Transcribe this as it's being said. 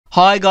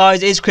Hi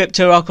guys, it's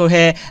cryptorocko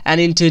here, and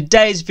in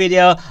today's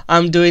video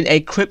I'm doing a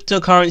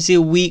cryptocurrency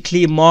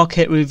weekly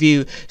market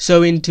review.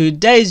 So in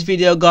today's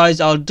video guys,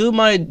 I'll do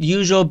my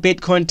usual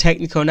Bitcoin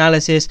technical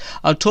analysis.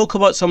 I'll talk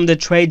about some of the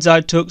trades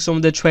I took, some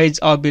of the trades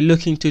I'll be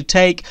looking to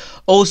take.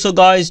 Also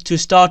guys, to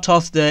start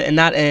off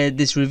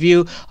this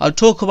review, I'll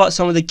talk about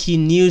some of the key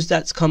news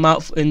that's come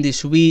out in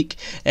this week.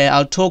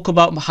 I'll talk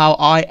about how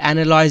I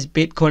analyze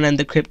Bitcoin and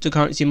the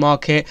cryptocurrency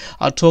market.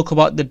 I'll talk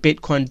about the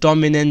Bitcoin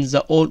dominance,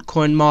 the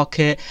altcoin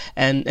market,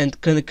 and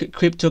kind of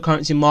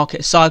cryptocurrency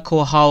market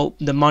cycle, how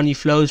the money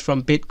flows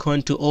from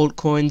Bitcoin to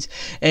altcoins.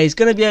 It's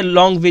going to be a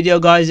long video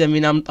guys. I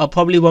mean, I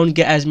probably won't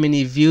get as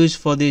many views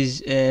for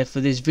this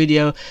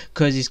video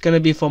because it's going to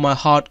be for my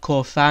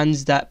hardcore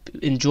fans that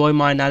enjoy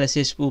my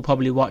analysis will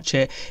probably watch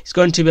it. It's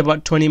going to be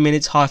about 20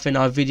 minutes, half an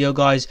hour video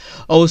guys.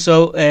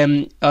 Also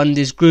on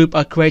this group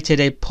I created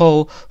a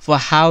poll for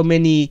how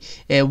many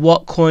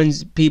what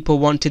coins people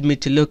wanted me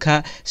to look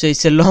at. So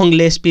it's a long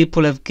list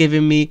people have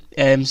given me,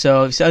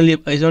 so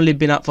it's only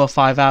been up for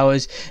 5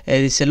 hours.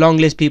 It's a long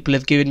list people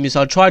have given me, so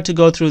I'll try to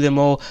go through them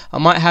all. I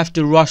might have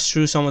to rush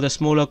through some of the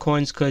smaller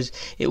coins because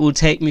it will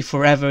take me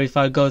forever if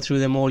I go through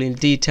them all in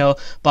detail,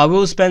 but I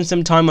will spend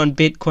some time on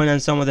Bitcoin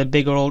and some of the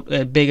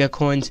bigger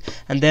coins,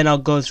 and then I'll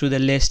go through the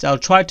list. I'll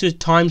try to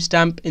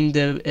timestamp in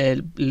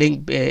the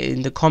link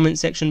in the comment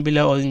section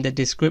below or in the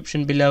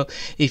description below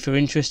if you're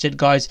interested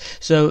guys.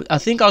 So I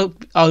think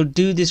I'll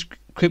do this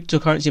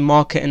cryptocurrency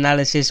market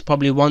analysis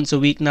probably once a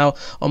week now,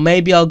 or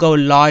maybe I'll go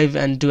live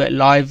and do it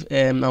live.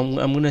 I'm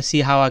gonna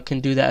see how I can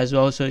do that as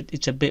well, so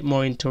it's a bit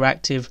more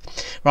interactive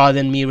rather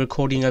than me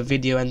recording a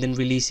video and then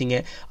releasing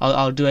it.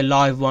 I'll do a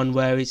live one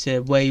where it's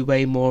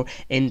way more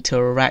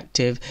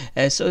interactive.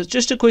 So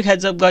just a quick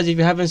heads up guys, if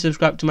you haven't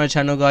subscribed to my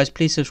channel guys,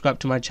 please subscribe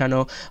to my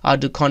channel. I'll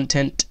do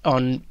content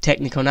on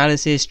technical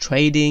analysis,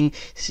 trading.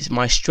 This is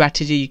my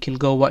strategy. You can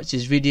go watch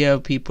this video.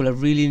 People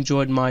have really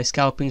enjoyed my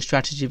scalping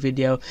strategy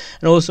video,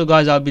 and also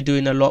guys, I'll be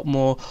doing a lot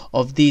more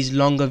of these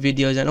longer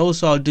videos, and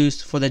also I'll do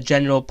for the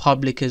general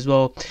public as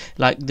well,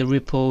 like the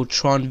Ripple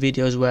Tron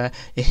videos where,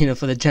 you know,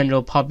 for the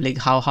general public,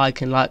 how high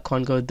can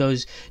Litecoin go,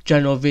 those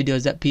general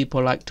videos that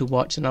people like to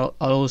watch. And I'll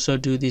also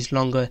do these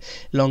longer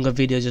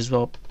videos as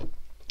well.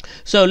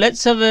 So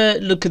let's have a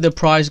look at the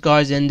price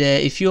guys, and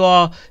if you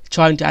are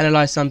trying to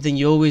analyze something,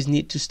 you always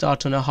need to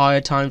start on a higher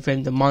time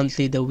frame, the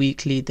monthly, the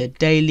weekly, the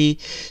daily.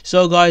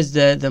 So guys,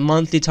 the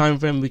monthly time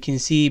frame, we can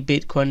see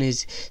Bitcoin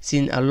is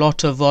seeing a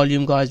lot of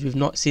volume guys. We've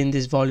not seen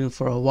this volume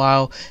for a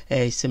while.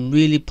 Some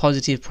really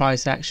positive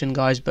price action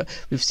guys, but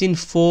we've seen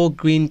 4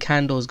 green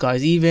candles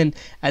guys. Even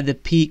at the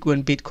peak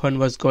when Bitcoin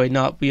was going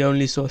up, we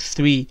only saw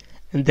 3,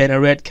 and then a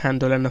red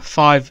candle and a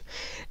 5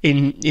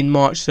 in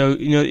March. So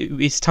you know,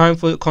 it's time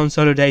for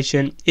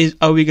consolidation.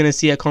 Are we going to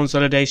see a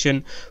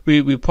consolidation?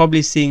 We're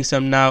probably seeing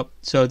some now,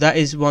 so that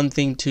is one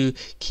thing to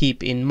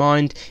keep in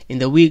mind. In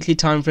the weekly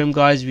time frame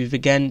guys, we've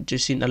again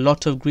just seen a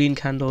lot of green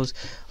candles.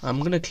 I'm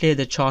going to clear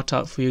the chart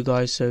out for you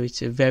guys so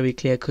it's very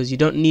clear, because you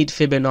don't need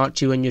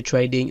Fibonacci when you're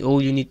trading.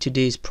 All you need to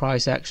do is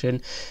price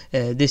action.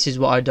 This is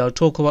what I do. I'll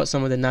talk about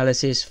some of the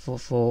analysis for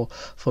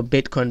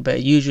Bitcoin,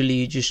 but usually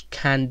you just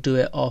can do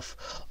it off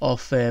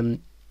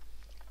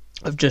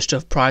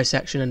price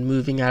action and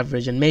moving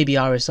average and maybe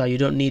RSI. You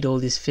don't need all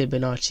this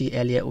Fibonacci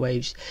Elliott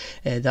waves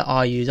that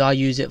I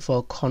use it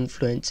for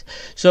confluence.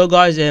 So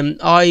guys,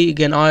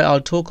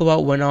 I'll talk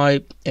about when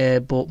I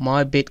bought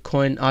my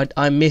Bitcoin.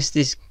 I missed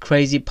this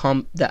crazy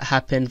pump that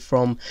happened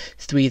from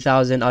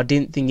 3,000. I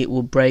didn't think it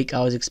would break.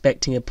 I was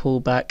expecting a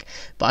pullback,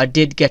 but I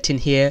did get in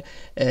here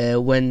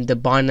when the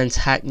Binance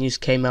hack news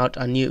came out.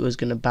 I knew it was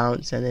going to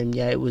bounce, and then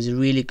yeah, it was a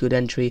really good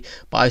entry,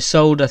 but I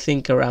sold I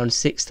think around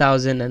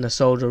 6,000 and I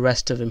sold the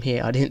rest of them here.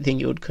 I didn't think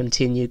it would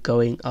continue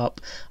going up.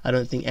 I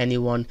don't think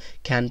anyone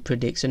can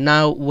predict. So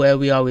now where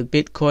we are with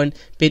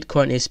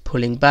Bitcoin is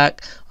pulling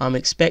back. I'm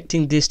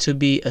expecting this to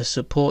be a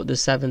support, the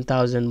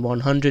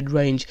 7,100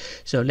 range.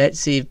 So let's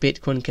see if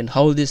Bitcoin can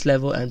hold this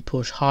level and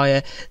push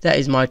higher. That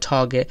is my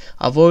target.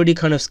 I've already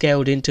kind of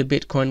scaled into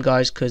Bitcoin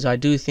guys, because I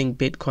do think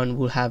Bitcoin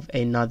will have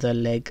another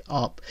leg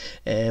up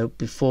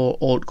before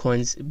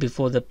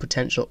the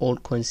potential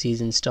altcoin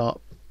season start.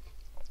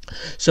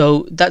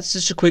 So that's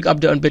just a quick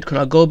update on Bitcoin.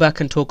 I'll go back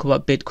and talk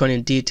about Bitcoin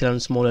in detail on a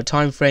smaller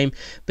time frame.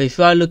 But if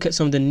I look at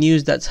some of the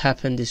news that's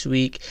happened this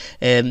week,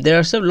 there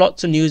are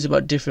lots of news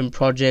about different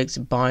projects.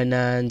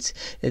 Binance,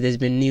 there's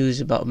been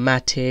news about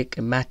Matic,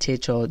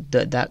 or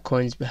that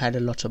coin's had a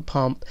lot of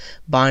pump.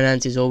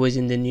 Binance is always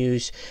in the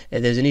news.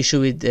 There's an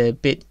issue with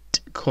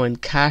Bitcoin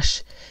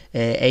Cash.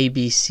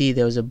 ABC,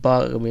 there was a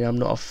bug. I mean, I'm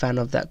not a fan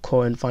of that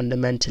coin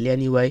fundamentally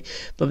anyway,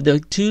 but the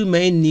two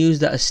main news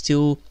that are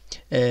still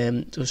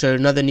so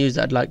another news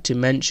that I'd like to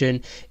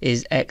mention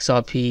is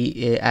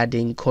XRP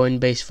adding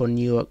Coinbase for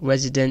New York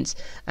residents,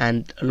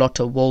 and a lot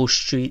of Wall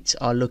Street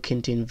are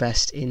looking to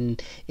invest in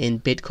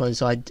Bitcoin.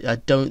 So I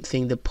don't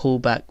think the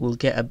pullback will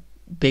get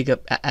bigger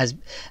as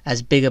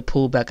big a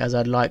pullback as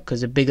I'd like,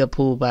 because a bigger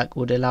pullback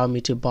would allow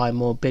me to buy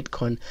more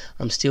Bitcoin.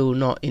 I'm still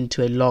not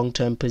into a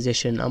long-term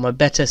position. I'm a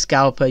better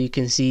scalper. You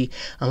can see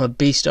I'm a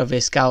beast of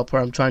a scalper.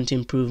 I'm trying to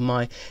improve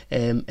my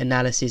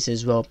analysis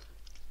as well.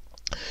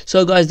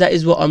 So guys, that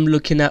is what I'm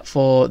looking at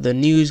for the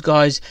news,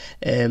 guys.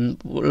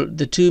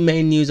 The two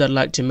main news I'd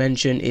like to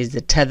mention is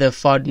the Tether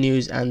FUD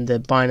news and the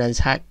Binance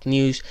hack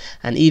news.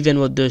 And even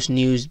with those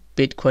news,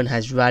 Bitcoin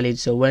has rallied.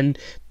 So when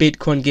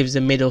Bitcoin gives a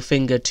middle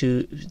finger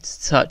to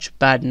such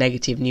bad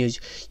negative news,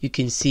 you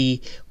can see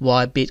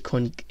why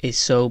Bitcoin is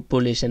so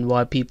bullish and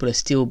why people are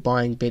still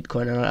buying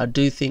Bitcoin. And I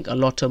do think a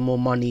lot of more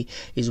money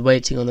is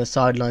waiting on the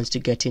sidelines to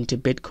get into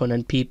Bitcoin,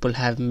 and people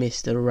have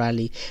missed the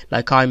rally.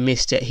 Like I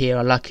missed it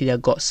here. Luckily I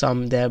got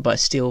some there, but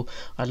still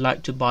I'd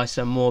like to buy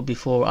some more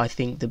before I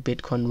think the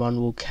Bitcoin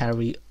run will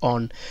carry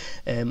on.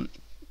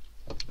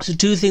 So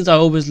two things I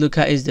always look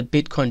at is the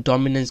Bitcoin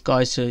dominance,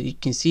 guys. So you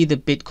can see the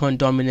Bitcoin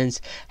dominance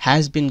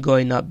has been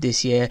going up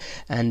this year,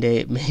 and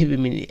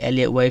maybe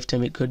Elliott wave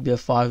time it could be a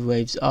 5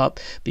 waves up,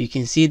 but you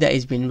can see that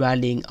it's been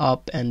rallying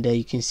up. And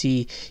you can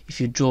see,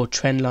 if you draw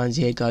trend lines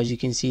here, guys, you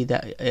can see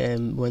that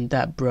when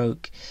that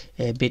broke,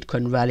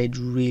 Bitcoin rallied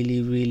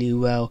really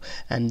well,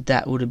 and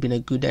that would have been a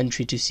good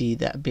entry to see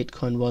that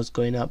Bitcoin was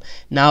going up.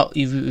 Now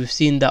we've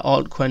seen that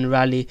altcoin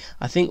rally.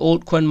 I think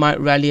altcoin might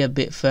rally a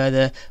bit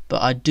further,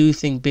 but I do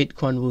think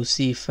Bitcoin will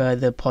see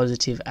further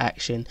positive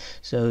action.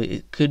 So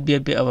it could be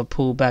a bit of a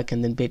pullback,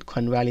 and then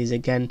Bitcoin rallies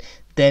again.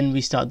 Then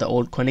we start the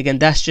altcoin again.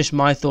 That's just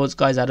my thoughts,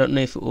 guys. I don't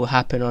know if it will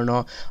happen or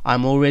not.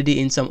 I'm already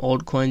in some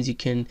altcoins. You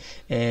can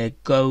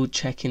go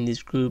check in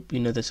this group, you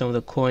know, some of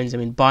the coins. I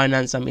mean,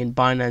 Binance, I'm in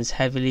Binance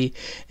heavily.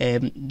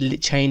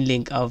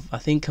 Chainlink, I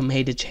think I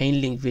made a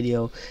Chainlink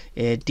video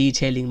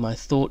detailing my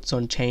thoughts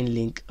on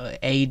Chainlink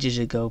ages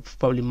ago,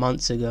 probably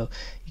months ago.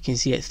 You can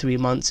see it 3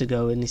 months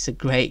ago, and it's a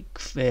great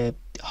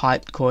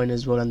hyped coin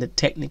as well, and the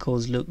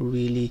technicals look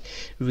really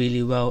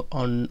well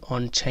on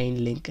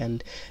Chainlink.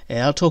 And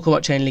I'll talk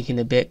about Chainlink in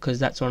a bit, because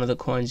that's one of the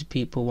coins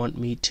people want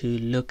me to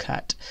look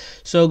at.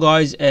 So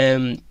guys,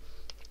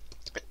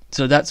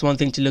 so that's one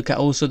thing to look at.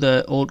 Also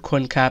the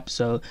altcoin cap,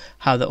 so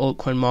how the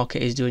altcoin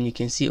market is doing. You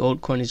can see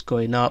altcoin is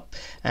going up,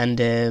 and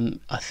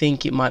I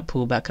think it might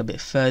pull back a bit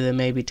further,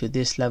 maybe to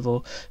this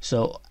level.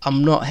 So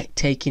I'm not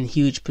taking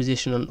huge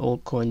position on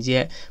altcoins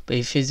yet, but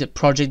if it's a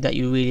project that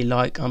you really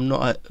like,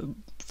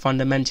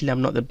 fundamentally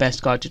I'm not the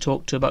best guy to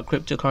talk to about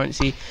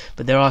cryptocurrency,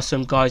 but there are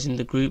some guys in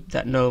the group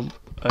that know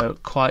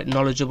quite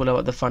knowledgeable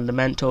about the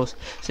fundamentals.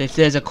 So if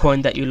there's a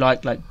coin that you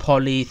like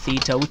Poly,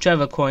 Theta,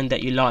 whichever coin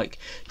that you like,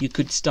 you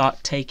could start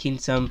taking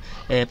some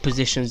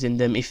positions in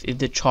them if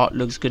the chart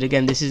looks good.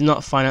 Again, this is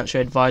not financial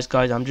advice,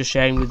 guys. I'm just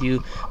sharing with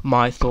you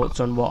my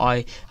thoughts on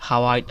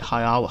how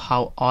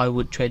I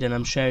would trade, and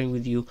I'm sharing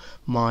with you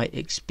my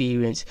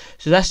experience.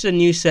 So that's the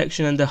news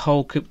section and the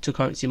whole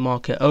cryptocurrency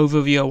market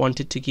overview I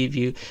wanted to give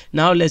you.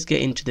 Now let's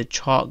get into the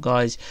chart,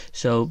 guys.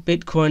 So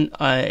Bitcoin,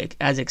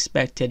 as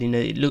expected, you know,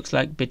 it looks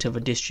like a bit of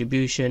a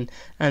distribution,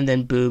 and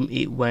then boom,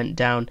 it went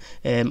down.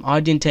 I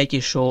didn't take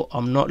it short.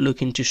 I'm not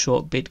looking to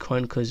short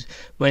Bitcoin, because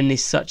when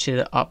it's such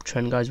an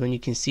uptrend, guys, when you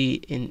can see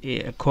in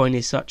a coin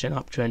is such an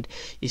uptrend,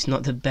 it's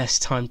not the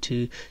best time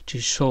to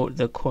short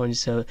the coin.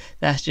 So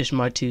that's just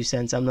my 2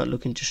 cents. I'm not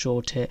looking to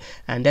short it.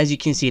 And as you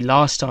can see,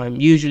 last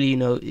time, usually, you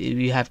know,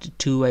 you have the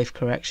 2-wave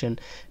correction.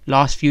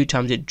 Last few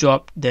times it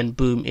dropped, then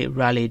boom, it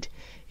rallied.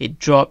 It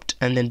dropped,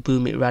 and then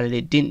boom, it rallied.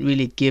 It didn't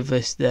really give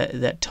us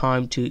that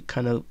time to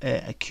kind of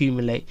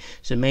accumulate.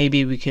 So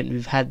maybe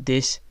we've had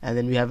this, and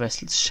then we have a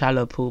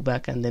shallow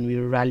pullback, and then we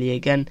rally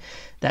again.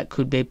 That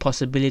could be a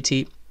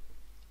possibility,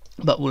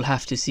 but we'll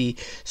have to see.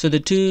 So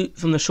the two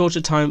from the shorter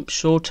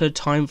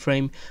time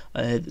frame,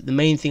 the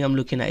main thing I'm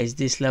looking at is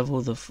this level,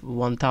 the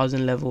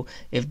 1000 level.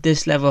 If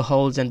this level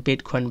holds and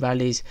Bitcoin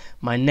rallies,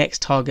 my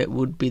next target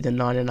would be the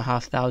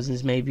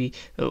 9,500s. maybe.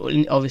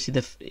 Obviously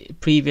the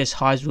previous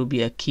highs will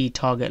be a key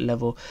target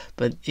level,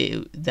 but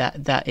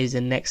that is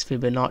the next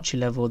Fibonacci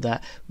level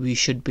that we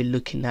should be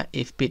looking at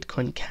if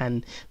Bitcoin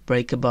can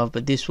break above.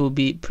 But this will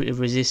be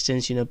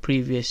resistance, you know,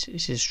 previous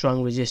is a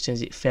strong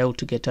resistance. It failed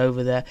to get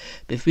over there,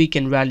 but if we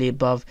can rally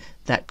above,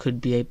 that could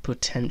be a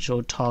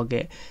potential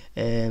target,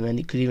 and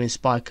it could even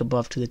spike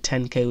above to the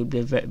 10k. Would be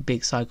a very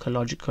big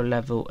psychological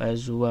level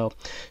as well.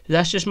 So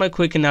that's just my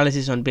quick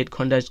analysis on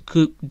Bitcoin.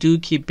 Do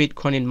keep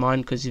Bitcoin in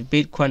mind, because if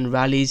Bitcoin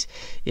rallies,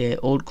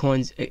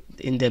 altcoins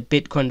in their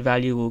Bitcoin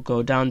value will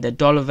go down. Their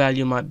dollar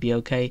value might be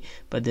okay,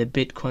 but their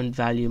Bitcoin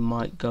value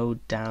might go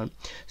down.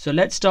 So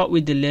let's start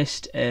with the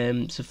list.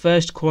 So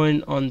first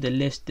coin on the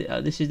list,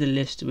 this is the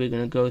list we're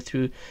going to go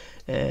through.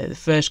 The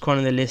first coin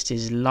on the list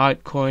is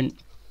Litecoin.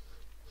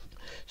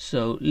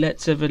 So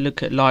let's have a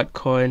look at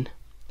Litecoin.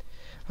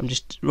 I'm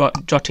just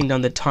jotting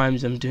down the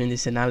times I'm doing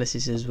this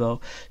analysis as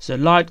well. So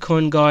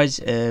Litecoin, guys,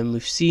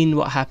 we've seen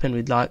what happened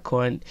with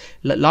Litecoin.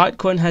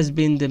 Litecoin has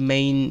been the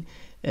main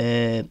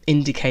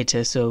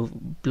indicator. So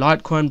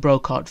Litecoin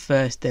broke out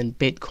first, then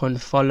Bitcoin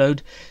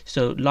followed.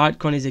 So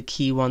Litecoin is a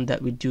key one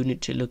that we do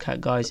need to look at,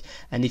 guys.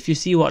 And if you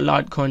see what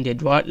Litecoin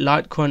did, right,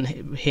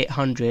 Litecoin hit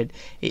 100,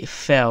 it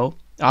fell,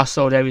 I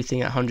sold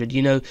everything at 100.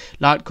 You know,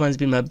 Litecoin's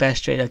been my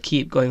best trade. I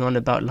keep going on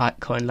about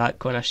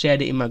Litecoin. I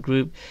shared it in my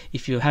group.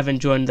 If you haven't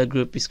joined the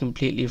group, it's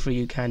completely free.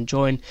 You can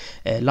join.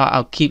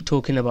 I'll keep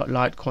talking about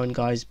Litecoin,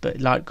 guys, but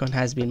Litecoin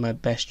has been my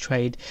best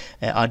trade.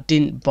 I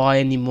didn't buy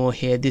any more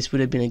here. This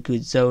would have been a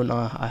good zone.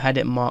 I had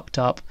it marked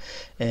up,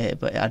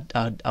 but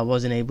I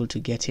wasn't able to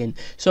get in.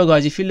 So,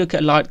 guys, if you look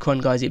at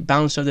Litecoin, guys, it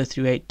bounced off the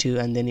 382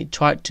 and then it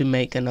tried to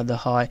make another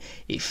high.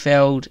 It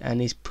failed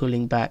and is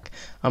pulling back.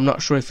 I'm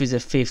not sure if it's a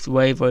fifth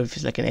wave or if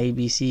it's like an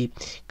ABC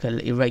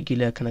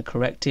irregular kind of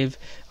corrective.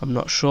 I'm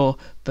not sure,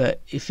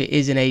 but if it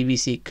is an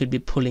ABC, it could be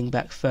pulling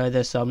back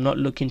further. So I'm not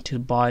looking to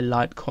buy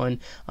Litecoin.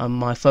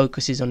 My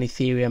focus is on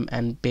Ethereum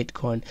and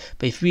Bitcoin.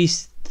 But if we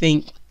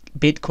think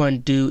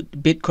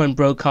Bitcoin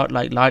broke out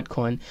like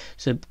Litecoin,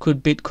 so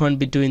could Bitcoin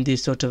be doing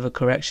this sort of a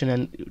correction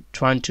and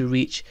trying to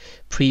reach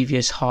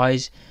previous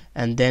highs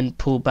and then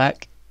pull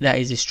back? That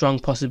is a strong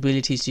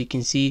possibility. So you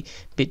can see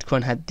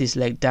Bitcoin had this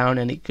leg down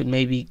and it could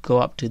maybe go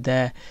up to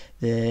there,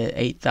 the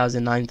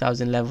 8,000,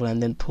 9,000 level,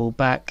 and then pull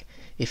back.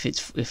 If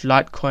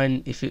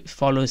Litecoin, if it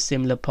follows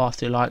similar path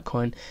to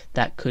Litecoin,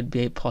 that could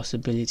be a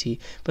possibility.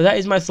 But that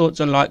is my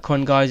thoughts on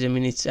Litecoin, guys. I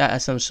mean, it's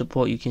at some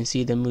support. You can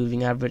see the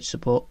moving average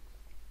support.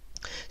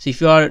 So if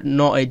you are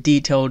not a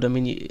detailed, I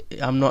mean,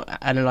 I'm not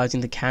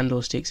analyzing the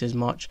candlesticks as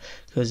much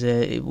because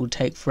it will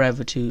take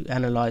forever to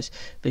analyze.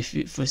 But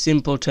for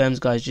simple terms,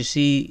 guys, you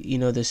see, you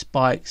know, the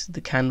spikes,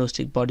 the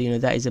candlestick body, you know,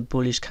 that is a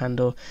bullish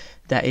candle.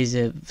 That is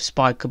a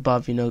spike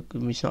above, you know,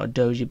 it's not a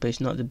doji, but it's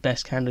not the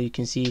best candle. You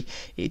can see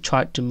it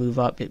tried to move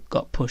up, it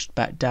got pushed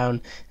back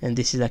down, and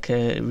this is like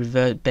a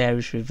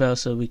bearish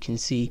reversal we can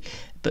see.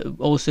 But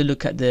also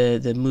look at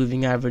the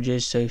moving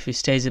averages. So if it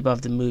stays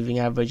above the moving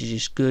average,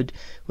 it's good.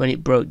 When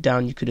it broke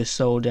down, you could have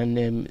sold, and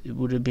it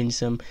would have been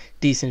some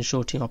decent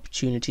shorting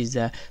opportunities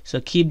there. So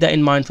keep that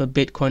in mind for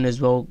Bitcoin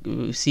as well.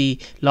 See,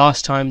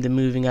 last time the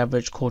moving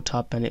average caught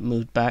up and it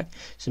moved back,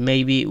 so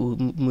maybe it will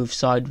move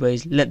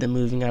sideways, let the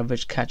moving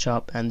average catch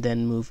up and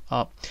then move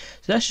up.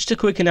 So that's just a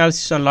quick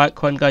analysis on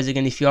Litecoin, guys.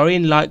 Again, if you are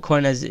in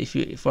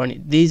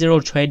Litecoin, these are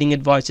all trading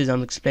advices.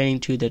 I'm explaining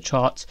to you the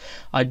charts.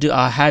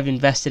 I have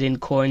invested in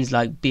coins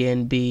like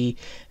BNB,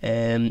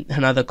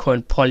 another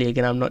coin, Poly.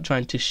 Again, I'm not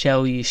trying to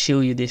shill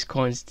you this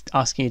coin,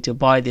 asking you to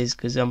buy this,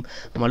 because I'm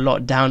a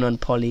lot down on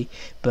Poly,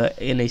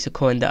 but you know, it's a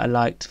coin that I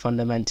liked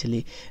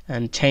fundamentally,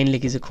 and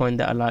Chainlink is a coin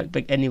that I like.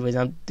 But anyways,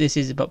 this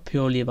is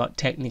purely about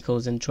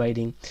technicals and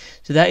trading.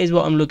 So that is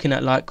what I'm looking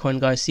at Litecoin,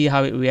 guys. See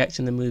how it reacts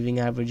in the moving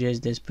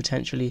averages. There's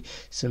potentially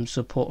some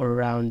support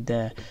around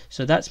there.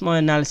 So that's my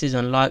analysis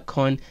on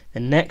Litecoin. The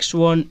next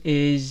one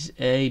is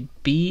a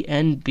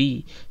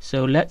BNB.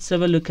 So let's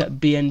have a look at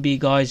BNB,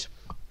 guys.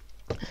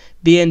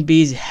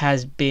 BNB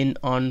has been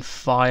on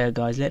fire,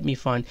 guys. Let me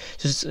find.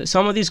 So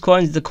some of these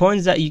coins, the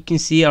coins that you can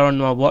see are on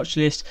my watch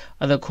list,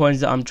 are the coins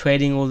that I'm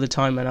trading all the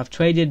time, and I've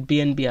traded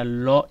BNB a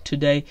lot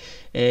today.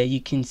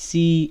 You can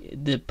see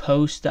the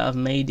post that I've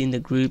made in the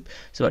group.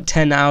 So about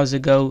 10 hours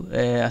ago,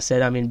 I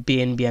said I'm in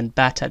BNB and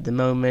BAT at the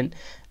moment,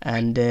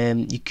 and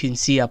you can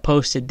see I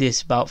posted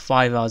this about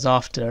 5 hours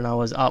after, and I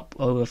was up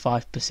over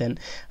 5%.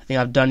 I think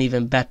I've done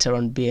even better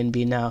on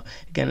BNB now.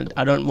 Again,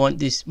 I don't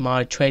want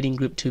my trading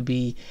group to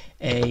be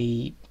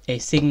a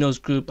signals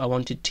group. I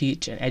want to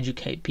teach and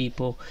educate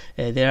people.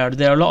 There are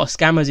a lot of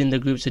scammers in the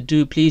group, so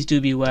please do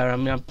beware. I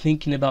mean, I'm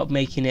thinking about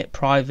making it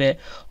private,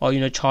 or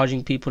you know,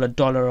 charging people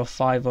 $1 or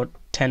 $5 or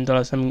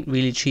 $10, something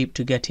really cheap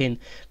to get in,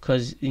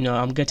 because you know,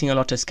 I'm getting a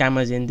lot of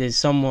scammers in. There's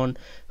someone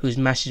who's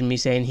messaged me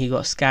saying he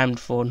got scammed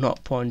for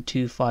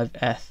 0.25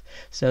 ETH.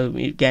 So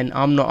again,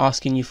 I'm not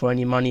asking you for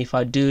any money. If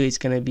I do, it's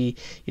going to be,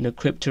 you know,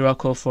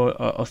 cryptorocko for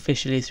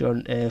officially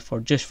through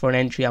just for an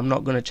entry. I'm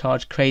not going to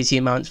charge crazy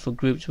amounts for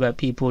groups where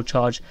people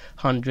charge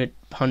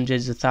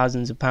hundreds of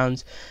thousands of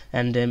pounds.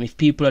 And if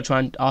people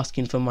are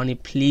asking for money,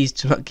 please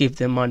do not give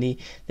them money.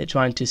 They're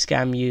trying to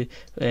scam you,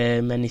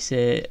 and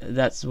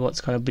that's what's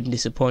kind of been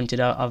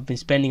disappointed. I've been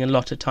spending a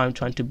lot of time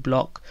trying to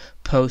block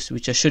posts,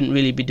 which I shouldn't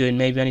really be doing.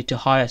 Maybe I need to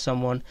hire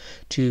someone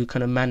to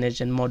kind of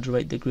manage and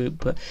moderate the group.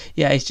 But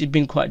yeah, it's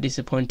been quite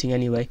disappointing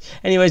anyways,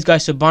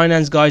 guys. So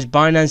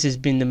Binance has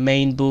been the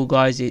main bull,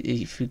 guys.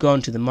 If you go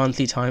into the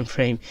monthly time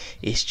frame,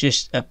 it's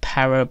just a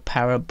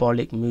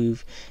parabolic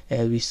move.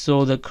 We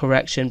saw the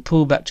correction,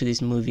 pull back to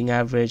this moving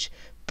average,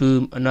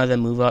 boom, another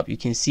move up. You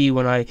can see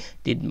when I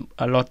did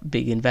a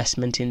big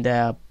investment in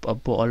there, I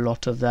bought a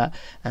lot of that,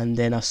 and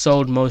then I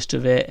sold most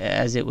of it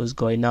as it was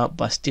going up,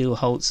 but I still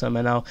hold some,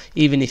 and now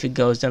even if it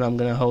goes down, I'm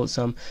going to hold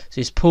some.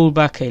 So it's pulled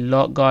back a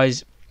lot,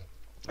 guys.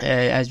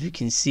 As we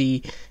can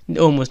see,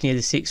 almost near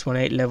the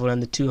 618 level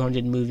and the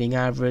 200 moving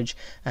average,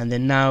 and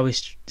then now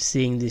it's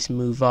seeing this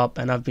move up,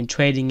 and I've been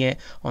trading it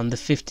on the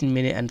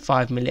 15-minute and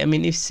 5-minute. I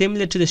mean, it's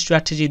similar to the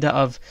strategy that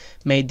I've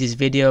made this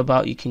video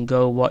about. You can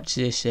go watch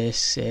this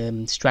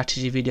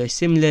strategy video,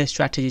 similar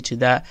strategy to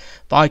that,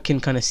 but I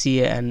can kind of see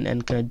it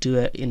and kind of do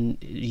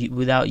it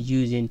without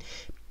using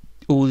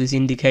all these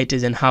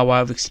indicators and how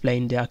I've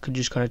explained it. I could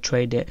just kind of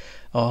trade it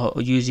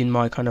using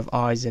my kind of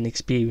eyes and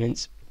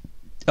experience.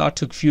 I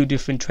took a few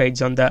different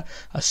trades on that.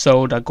 I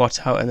sold, I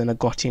got out, and then I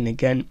got in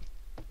again.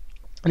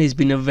 and it's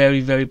been a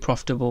very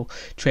profitable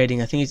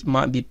trading. I think it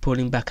might be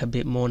pulling back a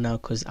bit more now,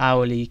 because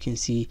hourly you can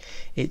see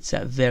it's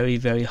at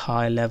very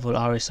high level.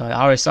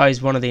 RSI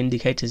is one of the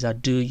indicators I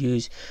do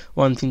use.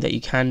 One thing that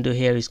you can do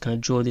here is kind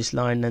of draw this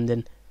line, and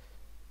then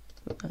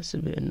that's a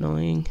bit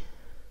annoying.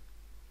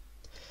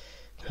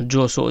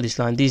 Draw sort of this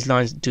line. These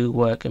lines do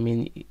work. I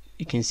mean,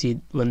 you can see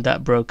when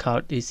that broke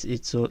out, it's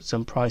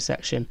some price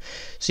action.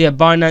 So yeah,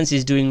 Binance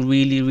is doing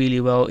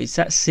really well. It's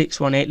at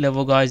 618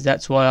 level, guys.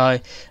 That's why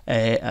I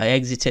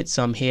exited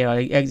some here.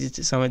 I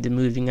exited some at the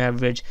moving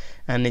average,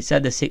 and it's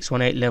at the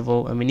 618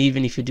 level. I mean,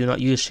 even if you do not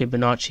use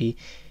Fibonacci,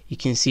 you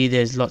can see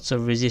there's lots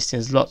of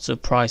resistance, lots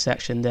of price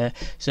action there.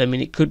 So I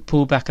mean, it could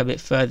pull back a bit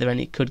further and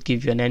it could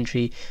give you an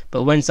entry.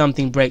 But when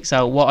something breaks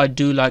out, what I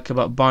do like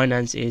about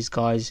Binance is,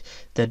 guys,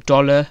 the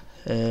dollar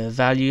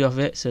value of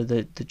it. So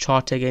the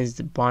chart against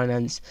the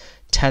Binance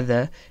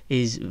Tether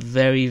is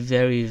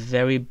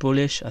very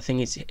bullish. I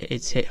think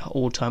it's hit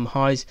all-time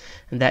highs,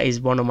 and that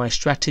is one of my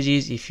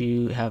strategies. If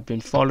you have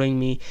been following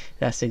me,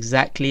 that's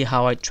exactly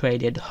how I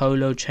traded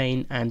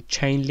Holochain and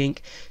Chainlink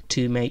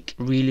to make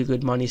really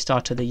good money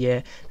start of the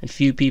year, and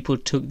few people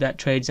took that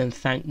trades and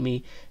thanked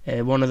me.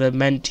 One of the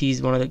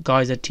mentees, one of the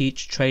guys I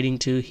teach trading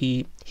to,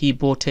 he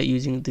bought it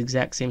using the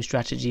exact same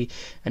strategy,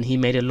 and he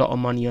made a lot of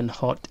money on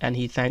HOT, and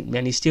he thanked me,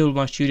 and he's still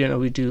my student, and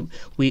we do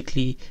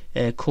weekly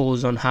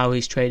calls on how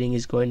his trading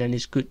is going, and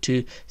it's good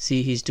to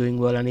see he's doing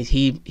well. And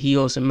he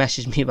also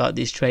messaged me about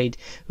this trade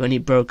when he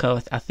broke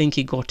out. I think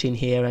he got in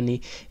here and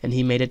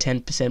he made a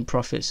 10%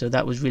 profit, so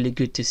that was really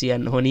good to see.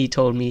 And when he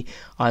told me,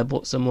 I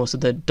bought some more. So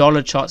the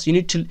dollar charts, you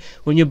need to,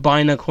 when you're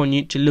buying a coin,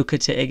 you need to look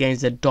at it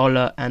against the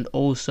dollar and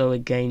also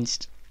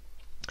against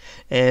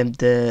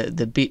the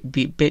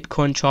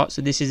Bitcoin chart.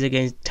 So this is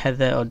against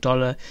Tether or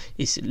dollar.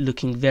 It's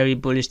looking very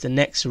bullish. The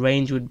next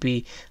range would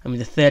be, I mean,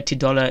 the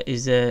 $30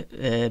 is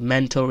a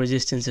mental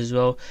resistance as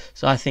well.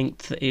 So I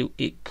think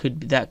it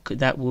could be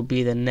that will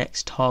be the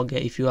next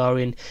target if you are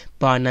in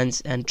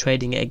Binance and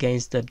trading it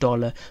against the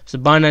dollar. So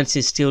Binance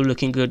is still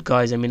looking good,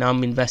 guys. I mean,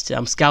 I'm invested,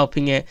 I'm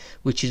scalping it,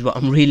 which is what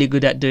I'm really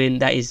good at doing.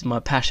 That is my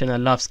passion. I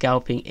love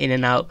scalping in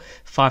and out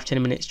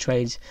 5-10 minutes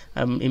trades.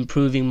 I'm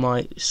improving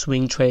my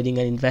swing trading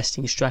and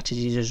investing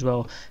strategies as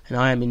well, and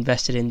I am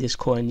invested in this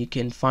coin. You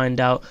can find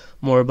out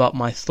more about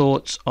my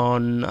thoughts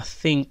on, I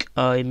think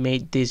I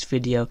made this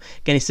video.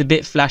 Again, it's a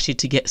bit flashy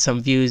to get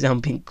some views. I'm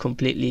being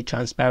completely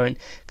transparent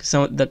because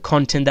some of the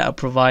content that I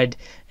provide,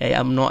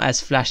 I'm not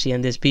as flashy,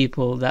 and there's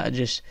people that are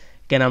just,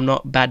 again, I'm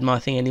not bad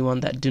mouthing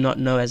anyone that do not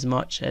know as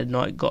much,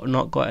 not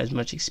got as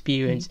much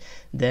experience.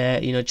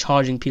 They're, you know,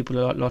 charging people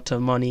a lot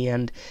of money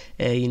and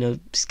you know,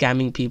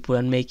 scamming people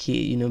and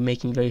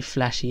making very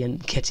flashy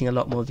and getting a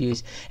lot more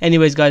views.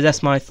 Anyways, guys,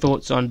 that's my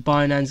thoughts on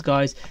Binance,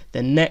 guys.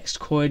 The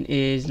next coin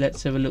is,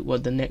 let's have a look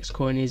what the next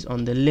coin is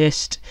on the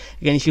list.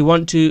 Again, if you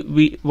want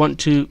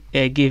to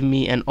give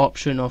me an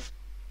option of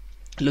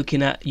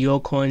looking at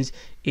your coins,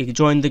 you can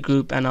join the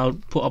group and I'll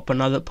put up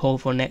another poll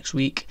for next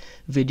week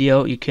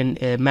video. You can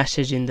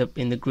message in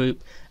the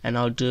group, and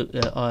I'll do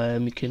I'll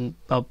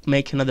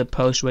make another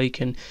post where you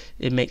can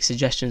make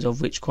suggestions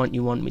of which coin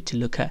you want me to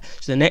look at.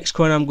 So the next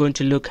coin I'm going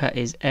to look at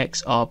is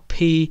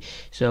XRP.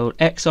 So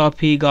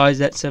XRP, guys,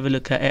 let's have a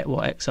look at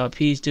what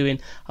XRP is doing.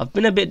 I've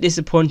been a bit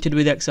disappointed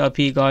with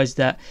XRP, guys,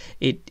 that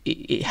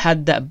it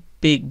had that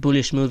big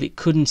bullish move. It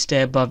couldn't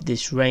stay above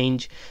this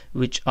range,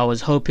 which I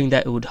was hoping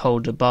that it would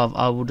hold above.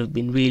 I would have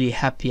been really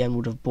happy and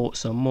would have bought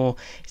some more.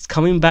 It's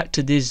coming back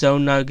to this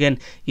zone now. Again,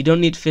 you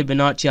don't need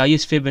Fibonacci. I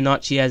use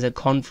Fibonacci as a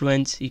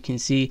confluence. You can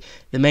see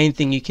the main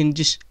thing, you can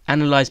just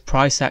analyze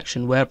price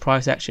action, where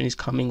price action is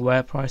coming,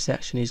 where price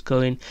action is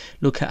going.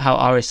 Look at how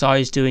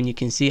RSI is doing. You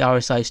can see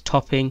RSI is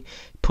topping,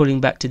 pulling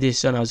back to this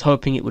zone. I was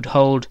hoping it would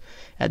hold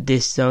at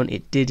this zone.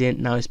 It didn't.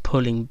 Now it's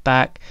pulling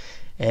back.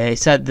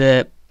 It's at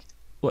the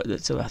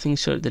so I think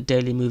so the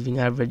daily moving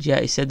average. Yeah,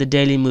 it said the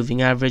daily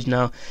moving average.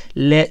 Now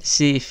let's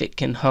see if it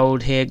can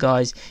hold here,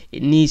 guys.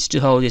 It needs to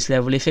hold this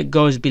level. If it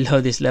goes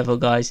below this level,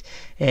 guys,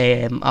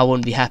 I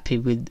won't be happy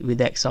with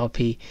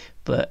XRP,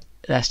 but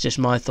that's just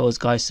my thoughts,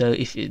 guys. So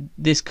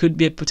this could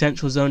be a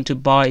potential zone to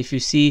buy. If you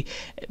see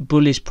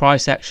bullish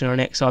price action on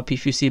XRP,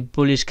 if you see a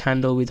bullish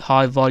candle with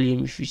high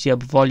volume, if you see a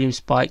volume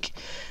spike,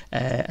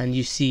 and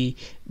you see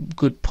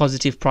good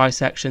positive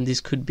price action,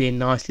 this could be a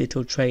nice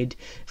little trade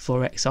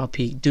for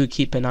XRP. Do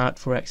keep an eye out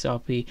for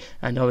XRP,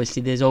 and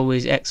obviously there's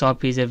always,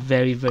 XRP is a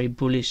very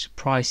bullish,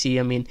 pricey,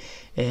 I mean,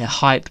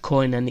 hype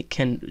coin, and it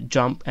can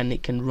jump and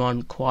it can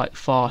run quite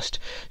fast.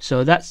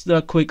 So that's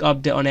the quick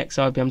update on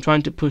XRP. I'm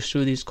trying to push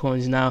through these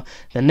coins now.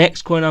 The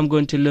next coin I'm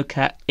going to look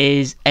at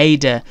is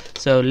ADA.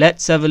 So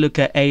let's have a look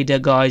at ADA,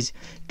 guys.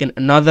 Again,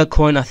 another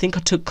coin. I think I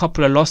took a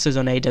couple of losses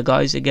on ADA,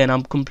 guys. Again,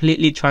 I'm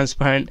completely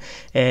transparent.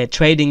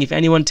 Trading, if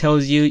anyone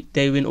tells you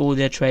they win all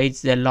their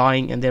trades, they're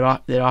lying and they're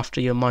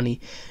after your money.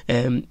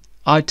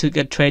 I took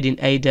a trade in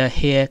ADA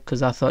here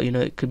because I thought, you know,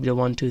 it could be a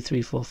 1 2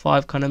 3 4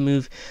 5 kind of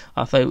move.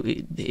 I thought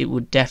it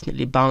would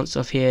definitely bounce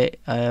off here.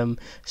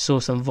 Saw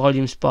some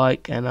volume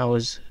spike and I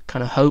was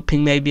kind of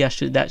hoping maybe I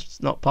should.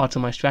 That's not part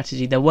of my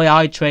strategy. The way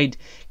I trade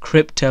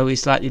crypto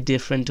is slightly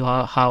different to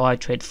how I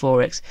trade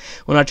forex.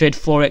 When I trade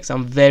forex,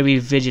 I'm very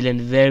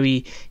vigilant,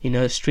 very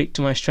strict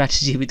to my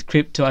strategy. With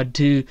crypto, I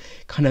do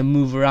kind of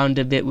move around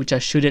a bit, which I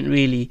shouldn't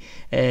really,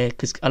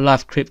 because I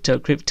love crypto.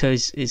 Crypto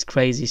is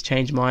crazy. It's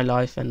changed my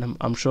life, and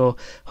I'm sure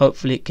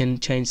hopefully it can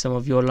change some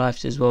of your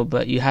lives as well.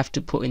 But you have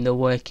to put in the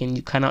work in.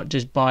 You cannot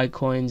just buy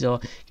coins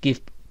or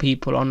give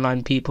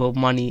online people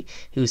money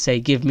who say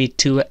give me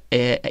 2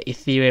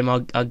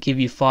 Ethereum, I'll give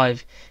you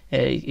 5.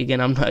 Again,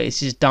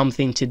 it's just a dumb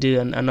thing to do,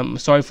 and I'm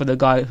sorry for the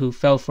guy who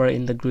fell for it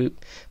in the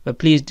group, but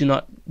please do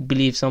not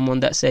believe someone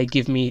that say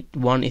give me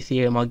 1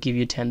 Ethereum, I'll give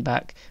you 10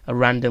 back, a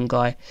random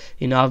guy.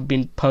 I've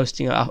been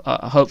posting,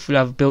 hopefully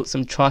I've built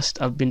some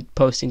trust. I've been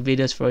posting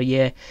videos for a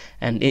year,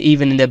 and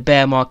even in the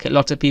bear market,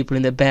 lots of people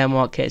in the bear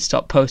market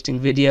stopped posting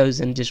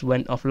videos and just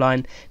went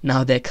offline.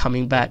 Now they're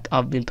coming back.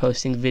 I've been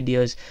posting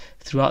videos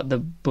throughout the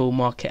bull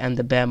market and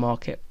the bear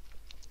market.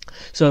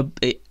 So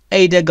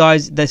ADA,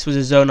 guys, this was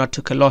a zone I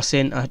took a loss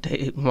in. I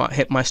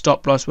hit my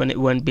stop loss when it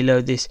went below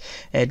this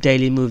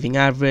daily moving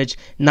average.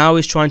 Now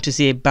it's trying to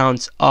see a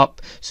bounce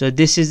up. So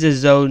this is the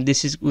zone.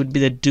 This would be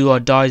the do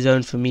or die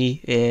zone for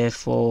me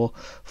for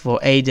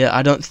ADA.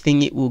 I don't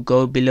think it will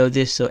go below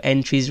this. So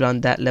entries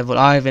around that level.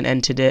 I haven't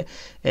entered it,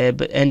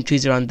 but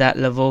entries around that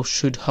level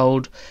should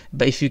hold.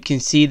 But if you can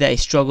see that it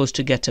struggles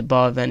to get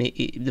above and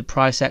the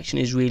price action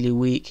is really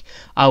weak,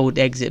 I would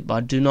exit. But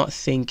I do not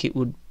think it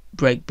would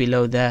break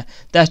below there.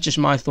 That's just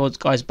my thoughts,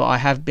 guys, but I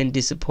have been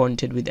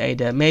disappointed with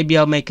ADA. Maybe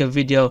I'll make a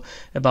video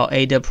about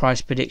ADA price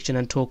prediction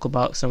and talk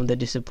about some of the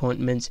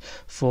disappointments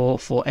for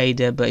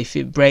ADA. But if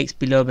it breaks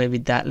below, maybe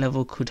that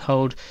level could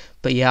hold.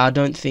 But yeah, I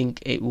don't think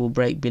it will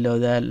break below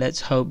there. Let's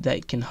hope that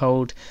it can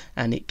hold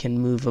and it can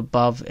move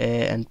above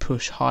and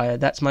push higher.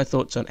 That's my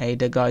thoughts on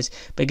ADA, guys.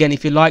 But again,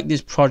 if you like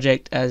this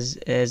project as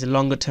a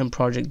longer term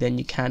project, then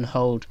you can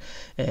hold.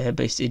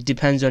 But it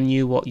depends on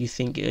you, what you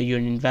think. You're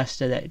an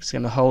investor that's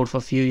going to hold for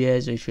a few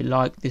years, or if you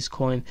like this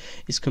coin,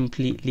 it's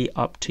completely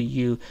up to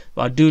you.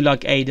 But I do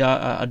like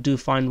ADA. I do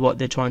find what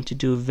they're trying to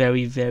do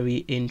very, very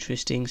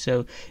interesting.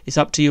 So it's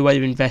up to you whether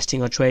you're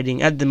investing or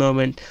trading. At the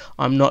moment,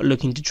 I'm not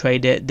looking to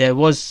trade it. There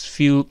was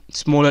few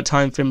smaller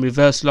time frame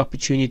reversal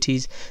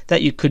opportunities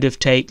that you could have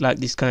taken, like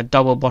this kind of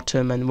double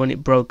bottom, and when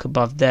it broke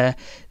above there,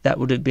 that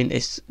would have been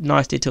a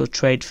nice little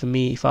trade for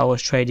me. If I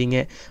was trading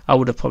it, I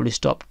would have probably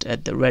stopped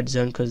at the red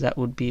zone, because that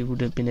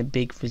would have been a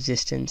big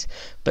resistance.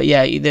 But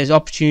yeah, there's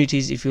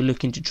opportunities if you're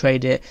looking to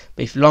trade it,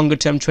 but if longer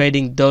term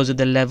trading, those are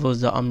the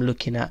levels that I'm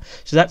looking at.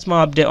 So that's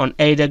my update on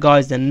ADA,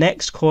 guys. The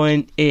next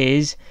coin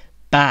is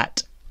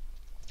BAT.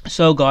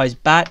 So guys,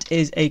 BAT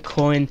is a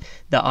coin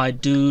that I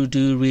do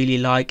really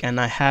like, and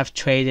I have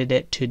traded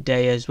it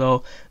today as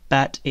well.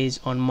 BAT is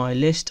on my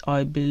list,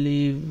 I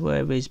believe.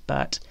 Where is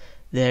BAT?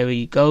 There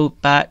we go,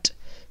 BAT.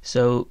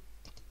 So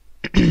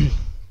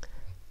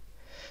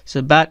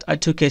so BAT, I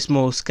took a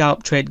small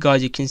scalp trade,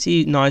 guys. You can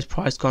see nice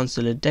price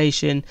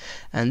consolidation,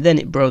 and then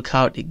it broke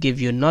out. It gave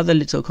you another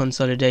little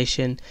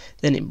consolidation,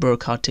 then it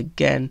broke out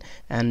again,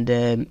 and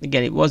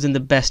again, it wasn't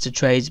the best of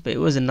trades, but it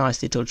was a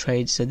nice little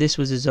trade. So this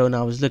was the zone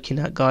I was looking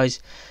at,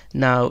 guys.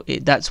 Now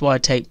that's why I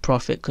take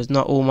profit, because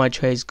not all my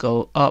trades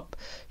go up.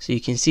 So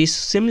you can see,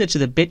 similar to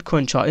the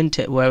Bitcoin chart, isn't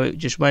it, where it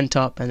just went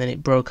up and then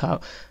it broke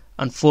out.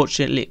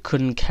 Unfortunately, it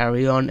couldn't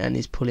carry on and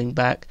is pulling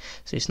back,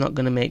 so it's not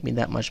going to make me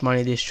that much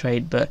money, this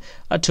trade. But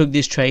I took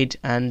this trade,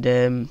 and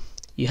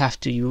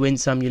you win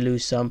some, you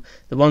lose some.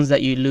 The ones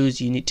that you lose,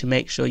 you need to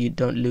make sure you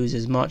don't lose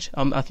as much.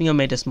 I think I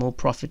made a small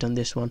profit on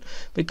this one,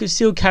 but it could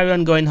still carry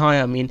on going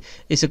higher. I mean,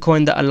 it's a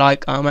coin that I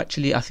like. I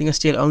think I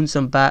still own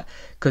some BAT,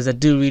 because I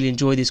do really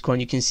enjoy this coin.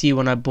 You can see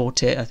when I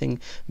bought it, I think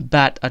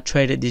BAT, I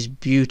traded this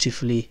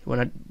beautifully when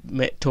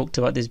I talked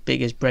about this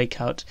biggest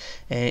breakout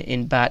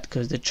in BAT,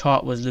 because the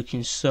chart was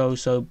looking so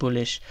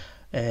bullish.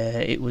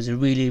 It was a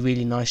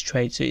really nice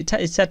trade. So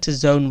it's at a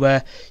zone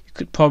where you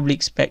could probably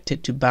expect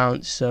it to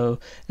bounce. So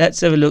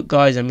let's have a look,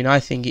 guys. I mean, I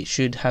think it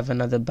should have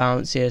another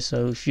bounce here.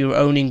 So if you're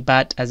owning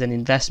BAT as an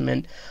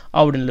investment,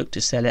 I wouldn't look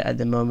to sell it at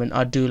the moment.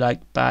 I do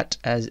like BAT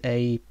as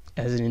an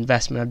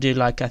investment.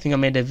 I think I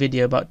made a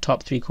video about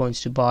top 3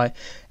 coins to buy,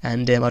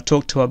 and I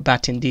talked about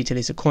BAT in detail.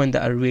 It's a coin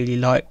that I really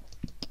like.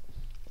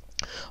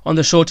 On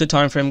the shorter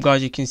time frame,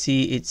 guys, you can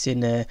see it's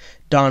in a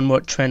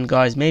downward trend,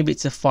 guys. Maybe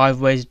it's a 5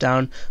 ways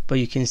down, but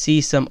you can see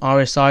some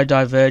RSI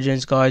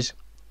divergence, guys,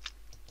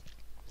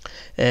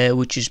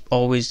 which is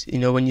always,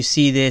 when you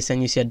see this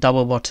and you see a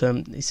double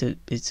bottom,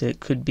 it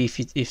could be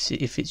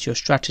if it's your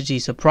strategy.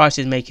 So price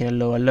is making a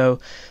lower low,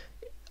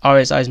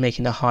 RSI is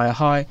making a higher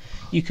high.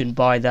 You can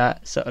buy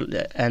that,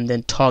 and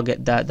then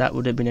target that. That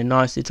would have been a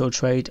nice little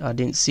trade. I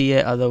didn't see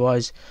it,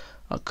 otherwise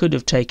I could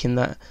have taken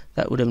that.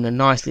 That would have been a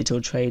nice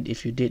little trade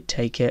if you did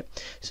take it.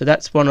 So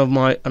that's one of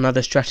my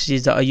another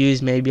strategies that I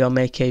use. Maybe I'll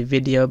make a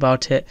video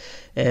about it.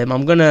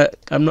 I'm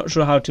not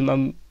sure how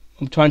to.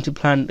 I'm trying to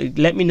plan.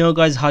 Let me know,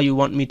 guys, how you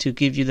want me to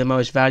give you the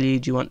most value.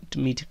 Do you want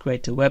me to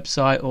create a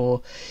website,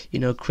 or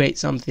create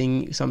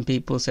something? Some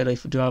people said,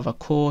 if I do have a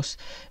course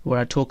where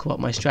I talk about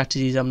my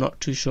strategies. I'm not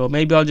too sure.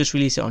 Maybe I'll just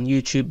release it on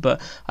YouTube, but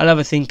I'll have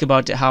a think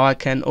about it, how I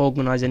can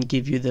organize and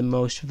give you the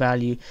most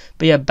value.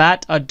 But yeah,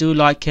 BAT, I do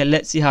like it.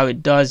 Let's see how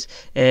it does.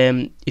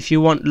 If you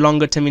want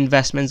longer term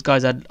investments,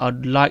 guys,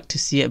 I'd like to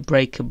see it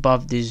break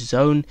above this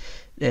zone.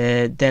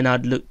 Then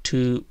I'd look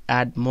to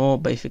add more.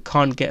 But if it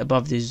can't get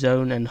above this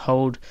zone and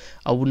hold,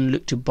 I wouldn't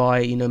look to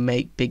buy,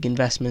 make big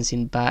investments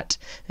in BAT.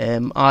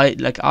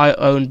 I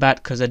own BAT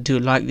because I do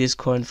like this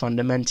coin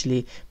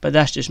fundamentally, but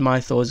that's just my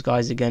thoughts,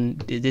 guys. Again,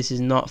 this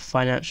is not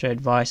financial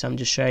advice. I'm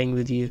just sharing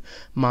with you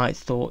my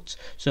thoughts.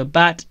 So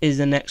BAT is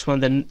the next one.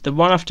 Then the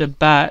one after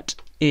BAT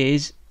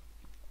is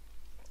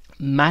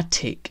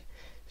Matic.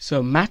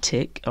 So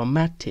Matic, or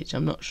Matic,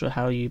 I'm not sure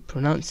how you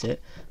pronounce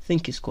it. I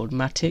think it's called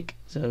Matic.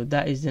 So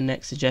that is the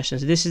next suggestion.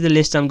 So this is the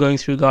list I'm going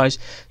through, guys.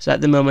 So at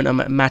the moment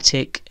I'm at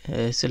Matic.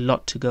 It's a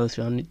lot to go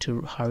through. I need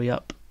to hurry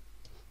up.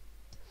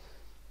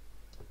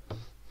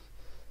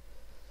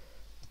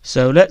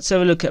 So let's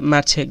have a look at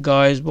Matic,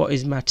 guys. What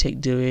is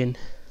Matic doing?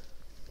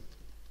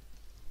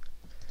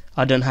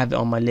 I don't have it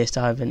on my list.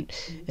 I haven't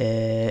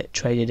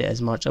traded it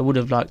as much. I would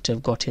have liked to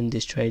have got in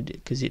this trade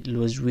because it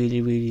was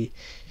really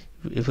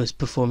it was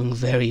performing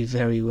very,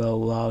 very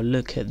well. Wow,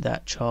 look at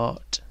that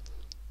chart.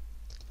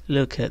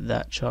 Look at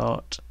that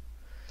chart.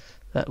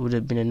 That would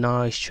have been a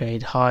nice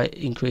trade. High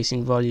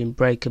increasing volume,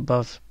 break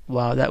above.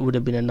 Wow, that would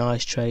have been a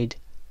nice trade.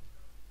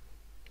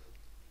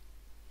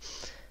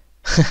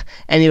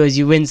 Anyways,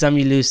 you win some,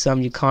 you lose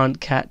some. You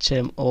can't catch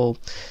them all.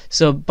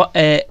 So, but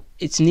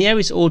it's near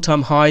its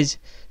all-time highs.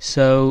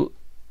 So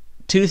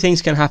two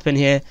things can happen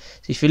here.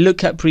 So if you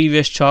look at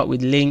previous chart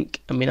with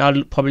Link, I mean,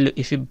 I'll probably look,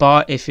 if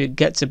it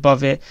gets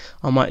above it,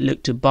 I might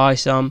look to buy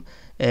some.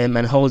 And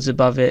holds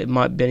above it, it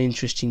might be an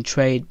interesting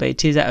trade, but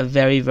it is at a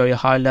very, very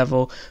high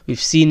level.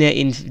 We've seen it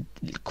in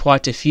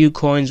quite a few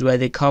coins where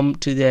they come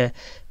to their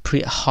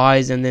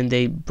highs and then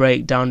they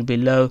break down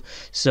below.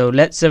 So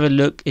let's have a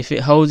look. If it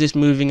holds its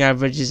moving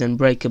averages and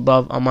break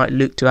above, I might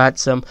look to add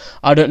some.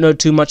 I don't know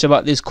too much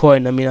about this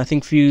coin. I mean, I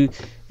think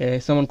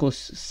someone called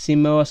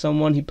Simo or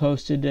someone, he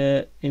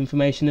posted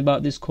information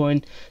about this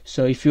coin.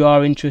 So if you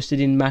are interested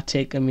in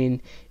Matic, I mean,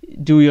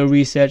 do your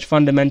research.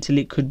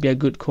 Fundamentally, it could be a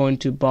good coin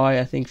to buy.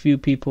 I think few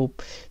people,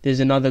 there's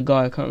another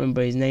guy, I can't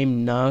remember his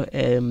name now,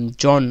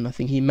 John, I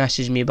think he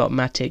messaged me about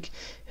Matic.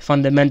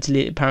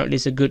 Fundamentally, apparently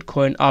it's a good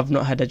coin. I've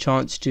not had a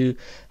chance to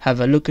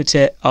have a look at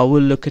it. I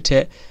will look at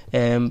it.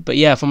 But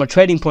yeah, from a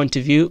trading point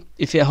of view,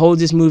 if it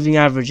holds its moving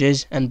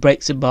averages and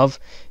breaks above,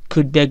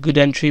 could be a good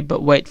entry,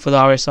 but wait for the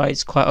RSI.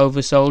 It's quite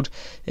oversold.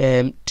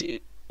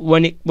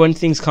 When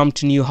things come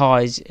to new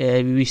highs,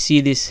 we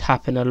see this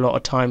happen a lot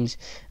of times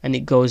and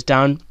it goes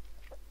down.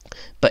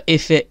 But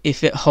if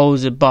it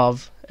holds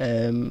above,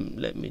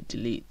 let me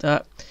delete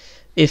that.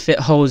 If it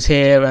holds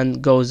here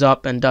and goes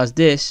up and does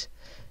this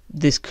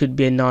could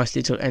be a nice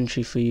little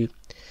entry for you.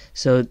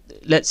 So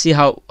let's see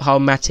how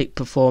Matic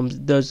performs.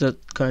 Those are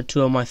kind of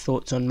two of my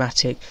thoughts on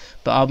Matic.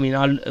 But I mean,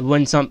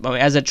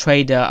 as a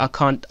trader, I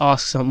can't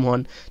ask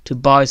someone to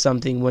buy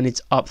something when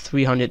it's up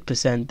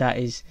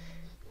 300%.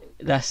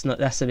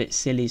 That's a bit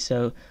silly.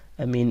 So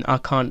I mean, I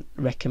can't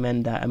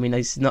recommend that. I mean,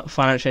 it's not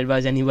financial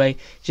advice anyway,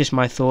 just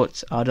my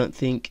thoughts. I don't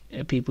think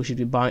people should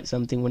be buying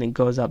something when it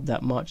goes up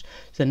that much.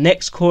 So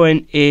next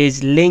coin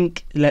is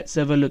Link. Let's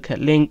have a look at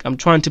Link. I'm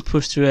trying to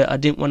push through it. I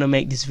didn't want to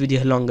make this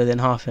video longer than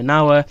half an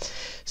hour.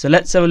 So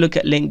let's have a look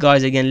at Link,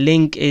 guys. Again,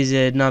 Link is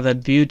another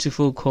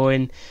beautiful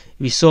coin.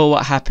 We saw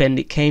what happened.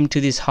 It came to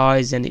these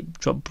highs and it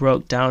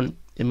broke down.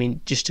 I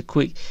mean, just a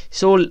quick,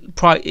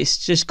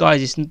 it's just,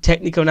 guys, it's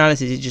technical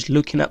analysis. It's just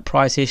looking at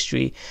price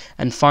history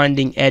and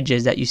finding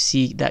edges that you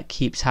see that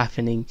keeps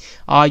happening.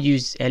 I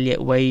use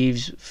Elliott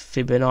waves,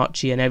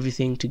 Fibonacci and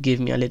everything to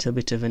give me a little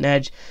bit of an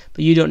edge,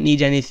 but you don't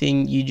need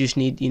anything. You just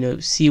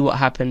need, see what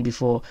happened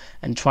before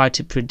and try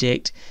to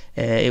predict.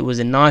 It was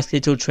a nice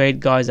little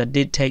trade, guys. I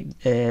did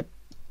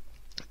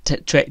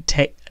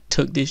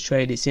took this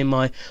trade. It's in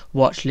my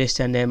watch list,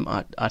 and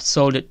I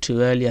sold it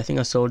too early. I think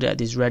I sold it at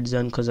this red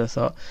zone because I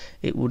thought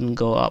it wouldn't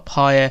go up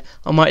higher.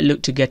 I might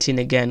look to get in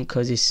again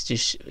because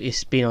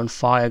it's been on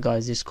fire,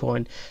 guys, this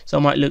coin. So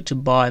I might look to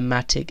buy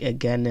Matic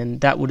again, and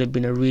that would have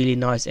been a really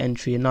nice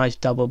entry, a nice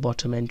double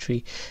bottom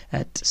entry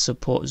at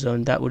support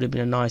zone. That would have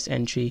been a nice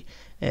entry.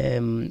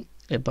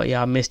 But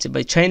yeah, I missed it.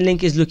 But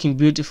Chainlink is looking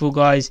beautiful,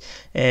 guys.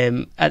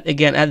 At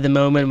the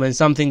moment, when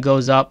something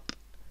goes up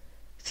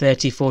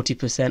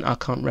 30-40%, I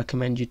can't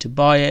recommend you to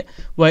buy it.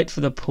 Wait for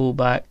the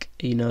pullback,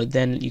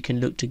 then you can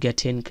look to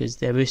get in because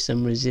there is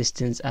some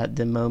resistance at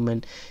the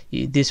moment.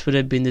 This would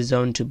have been the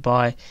zone to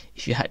buy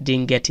if you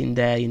didn't get in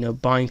there.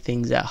 Buying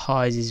things at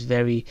highs is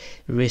very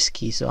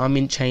risky. So I'm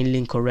in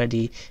Chainlink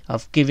already.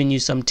 I've given you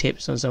some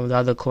tips on some of the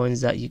other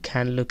coins that you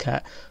can look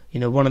at.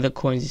 One of the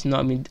coins, it's not,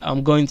 I mean,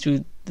 I'm going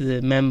through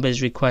the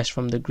members request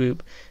from the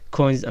group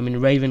coins. I mean,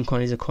 Raven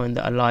coin is a coin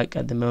that I like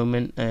at the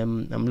moment.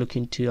 I'm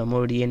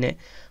already in it.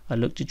 I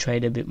look to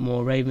trade a bit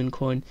more Raven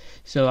coin.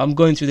 So I'm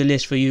going through the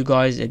list for you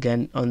guys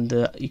again. On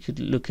the, you could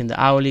look in the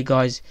hourly,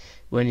 guys.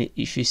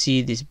 If you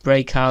see this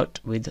breakout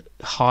with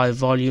high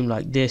volume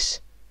like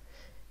this,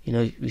 you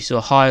know, we saw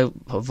a high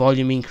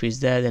volume increase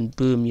there, then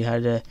boom, you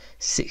had a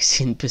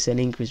 16%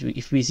 increase.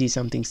 If we see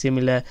something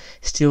similar,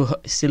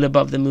 still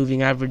above the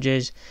moving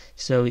averages,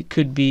 so there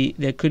could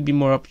be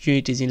more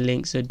opportunities in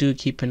Link. So do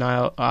keep an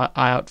eye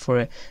out for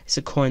it. It's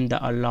a coin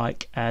that I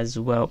like as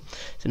well.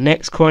 So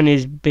next coin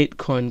is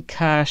Bitcoin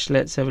Cash.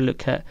 Let's have a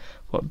look at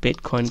what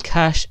Bitcoin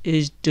Cash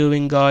is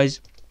doing,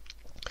 guys.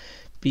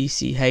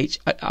 BCH.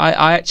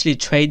 I actually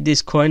trade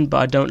this coin, but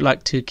I don't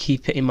like to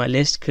keep it in my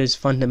list because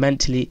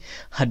fundamentally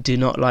I do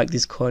not like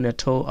this coin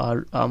at all.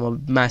 I'm a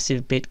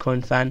massive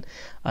Bitcoin fan.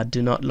 I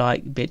do not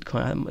like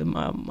Bitcoin.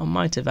 I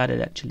might have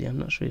added, actually, I'm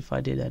not sure if I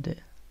did add it.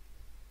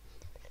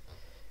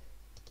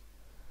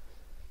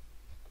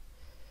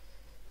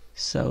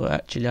 So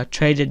actually I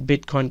traded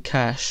Bitcoin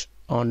Cash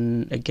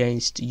on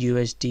against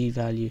USD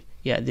value.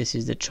 Yeah, this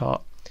is the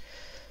chart.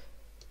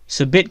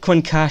 So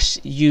Bitcoin Cash,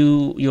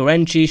 your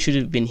entry should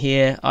have been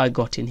here. I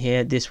got in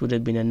here. This would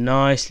have been a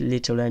nice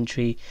little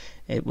entry.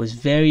 It was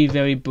very,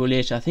 very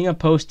bullish. I think I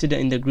posted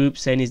it in the group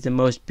saying it's the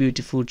most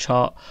beautiful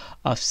chart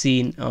I've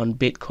seen on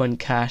Bitcoin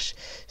Cash.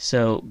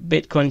 So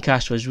Bitcoin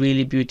Cash was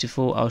really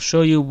beautiful. I'll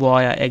show you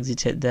why I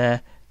exited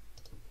there.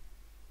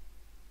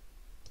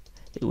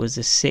 It was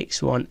a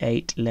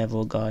 618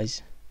 level,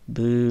 guys.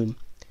 Boom.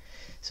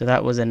 So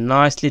that was a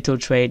nice little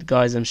trade,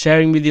 guys. I'm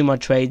sharing with you my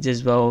trades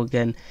as well.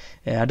 Again,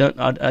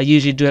 I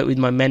usually do it with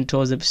my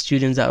mentors, the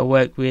students that I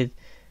work with,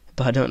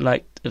 but I don't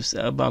like.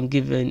 But I'm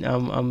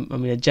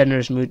in a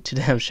generous mood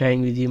today. I'm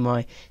sharing with you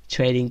my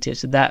trading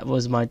tips. So that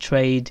was my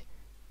trade.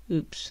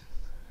 Oops,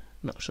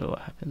 not sure what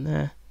happened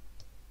there.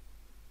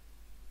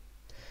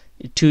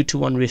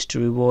 2-to-1 risk to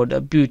reward.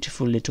 A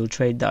beautiful little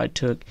trade that I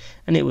took,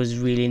 and it was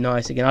really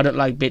nice. Again, I don't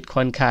like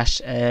Bitcoin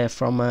Cash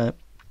from a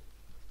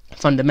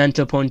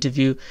fundamental point of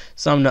view,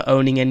 so I'm not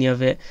owning any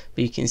of it,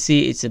 but you can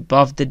see it's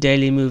above the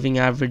daily moving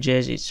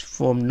averages. It's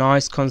formed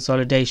nice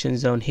consolidation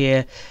zone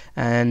here,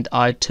 and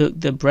I took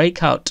the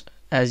breakout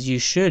as you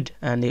should,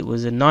 and it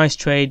was a nice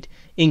trade,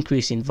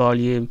 increase in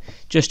volume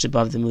just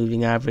above the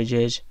moving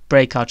averages,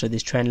 breakout of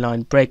this trend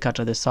line, breakout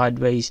of the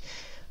sideways,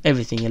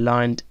 everything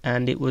aligned,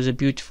 and it was a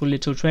beautiful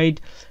little trade.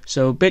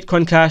 So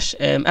Bitcoin Cash,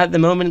 at the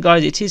moment,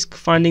 guys, it is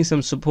finding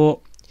some support.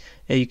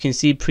 You can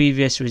see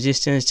previous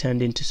resistance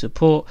turned into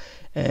support.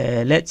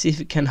 Let's see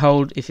if it can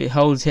hold. If it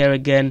holds here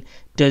again,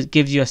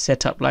 gives you a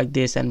setup like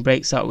this and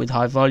breaks out with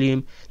high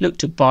volume, look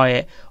to buy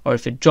it. Or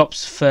if it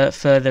drops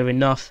further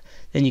enough,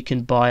 then you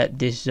can buy at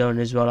this zone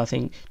as well. I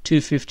think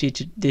 250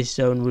 to this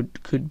zone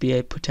could be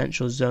a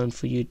potential zone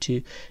for you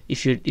to,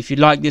 if you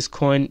like this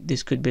coin,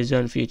 this could be a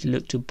zone for you to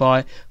look to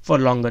buy for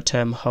longer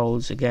term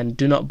holds. Again,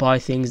 do not buy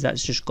things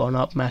that's just gone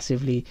up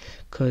massively,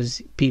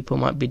 because people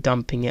might be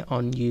dumping it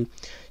on you.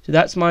 So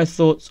that's my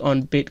thoughts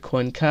on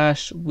Bitcoin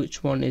Cash.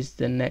 Which one is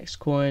the next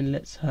coin?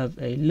 Let's have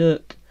a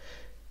look.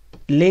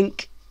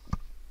 Link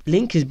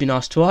has been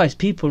asked twice.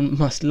 People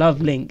must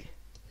love Link.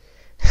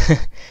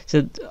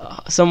 So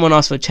someone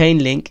asked for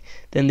Chainlink,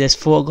 then there's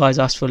 4 guys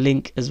asked for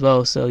Link as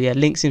well. So yeah,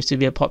 Link seems to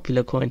be a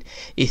popular coin.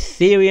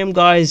 Ethereum,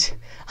 guys,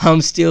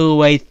 I'm still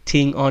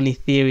waiting on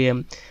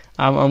Ethereum.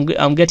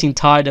 I'm getting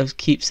tired of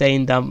keep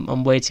saying that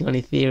I'm waiting on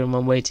Ethereum.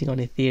 I'm waiting on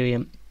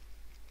Ethereum.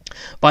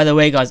 By the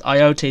way, guys,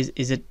 IOTA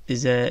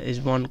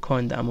is one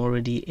coin that I'm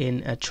already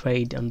in a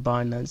trade on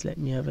Binance. Let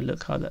me have a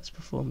look how that's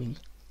performing.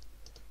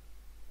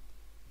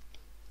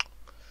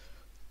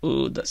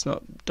 Oh, that's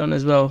not done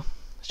as well.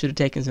 Should have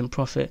taken some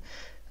profit.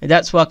 And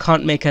that's why I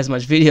can't make as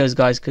much videos,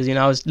 guys, because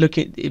I was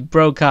looking, it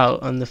broke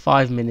out on the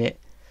 5 minute.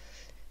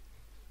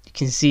 You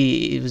can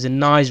see it was a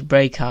nice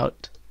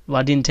breakout, but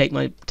I didn't take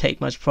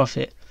much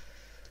profit.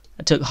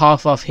 I took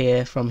half off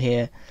here from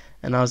here,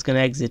 and I was gonna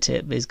exit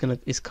it, but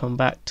it's come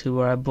back to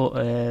where I bought,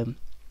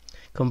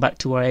 come back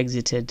to where I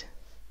exited.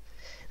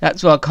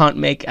 That's why I can't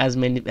make as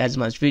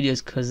much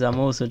videos, because I'm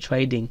also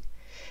trading.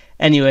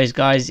 Anyways,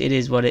 guys, it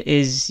is what it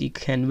is. You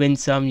can win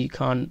some, you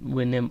can't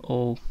win them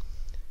all.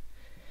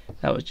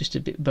 That was just a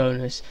bit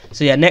bonus.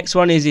 So yeah, next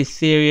one is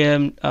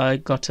Ethereum. I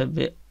got a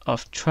bit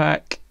off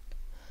track.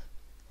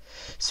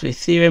 So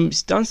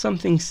Ethereum's done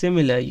something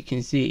similar. You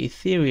can see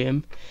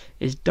Ethereum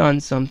has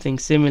done something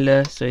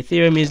similar. So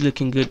Ethereum is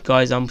looking good,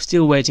 guys. I'm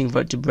still waiting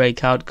for it to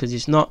break out, because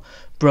it's not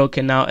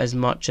broken out as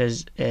much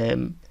as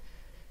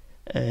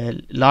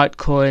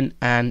Litecoin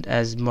and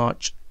as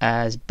much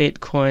as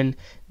Bitcoin.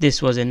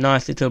 This was a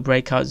nice little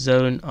breakout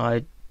zone.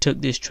 I took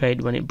this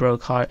trade when it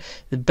broke hard.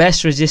 The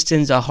best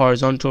resistance are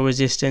horizontal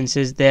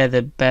resistances. They're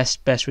the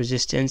best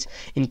resistance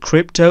in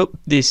crypto.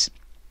 This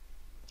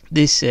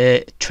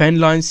trend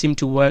lines seem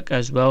to work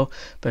as well,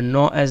 but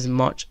not as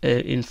much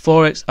in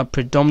forex. I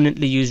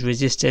predominantly use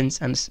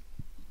resistance, and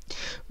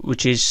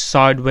which is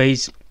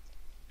sideways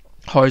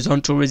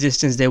horizontal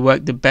resistance, they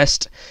work the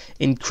best.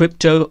 In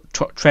crypto,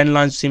 trend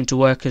lines seem to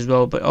work as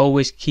well, but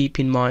always keep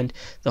in mind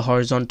the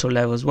horizontal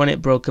levels. When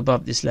it broke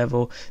above this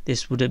level,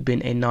 this would have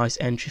been a nice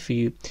entry for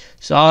you.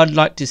 So I'd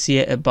like to see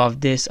it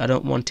above this. I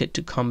don't want it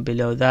to come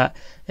below that.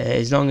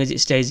 As long as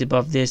it stays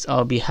above this,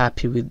 I'll be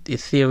happy with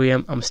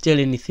Ethereum. I'm still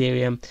in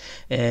Ethereum,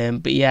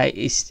 but yeah,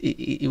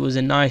 it was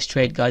a nice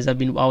trade, guys. I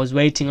was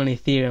waiting on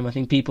Ethereum. I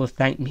think people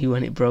thanked me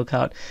when it broke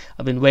out.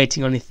 I've been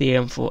waiting on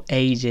Ethereum for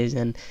ages,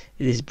 and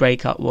this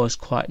breakout was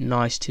quite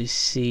nice to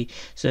see.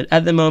 So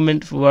at the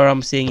moment, for where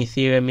I'm seeing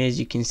Ethereum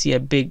is, you can see a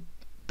big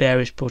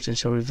bearish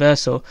potential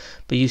reversal,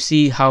 but you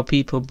see how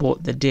people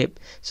bought the dip.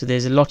 So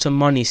there's a lot of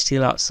money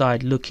still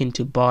outside looking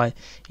to buy.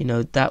 You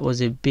know, that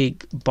was a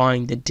big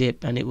buying the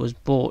dip, and it was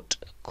bought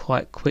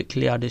quite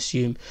quickly, I'd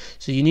assume.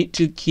 So you need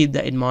to keep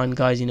that in mind,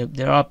 guys. You know,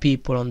 there are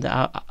people on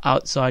the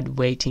outside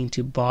waiting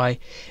to buy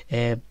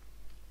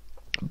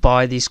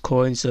these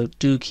coins, so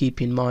do keep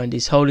in mind.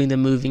 It's holding the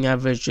moving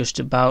average just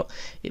about.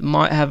 It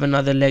might have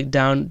another leg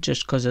down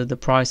just because of the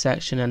price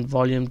action and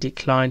volume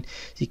decline.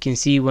 So you can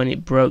see when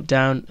it broke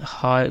down,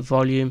 high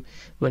volume.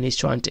 When it's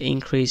trying to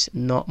increase,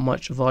 not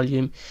much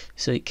volume,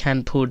 so it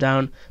can pull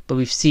down. But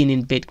we've seen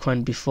in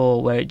Bitcoin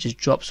before where it just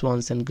drops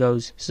once and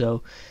goes.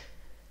 So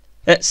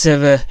let's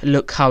have a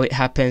look how it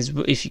happens.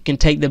 If you can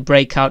take the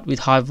breakout with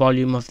high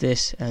volume of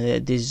this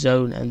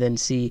zone, and then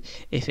see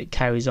if it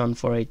carries on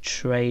for a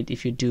trade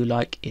if you do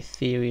like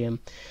Ethereum.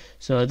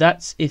 So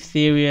that's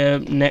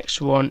Ethereum. Next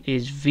one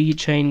is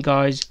VeChain,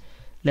 guys.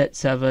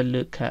 Let's have a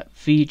look at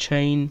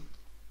VeChain.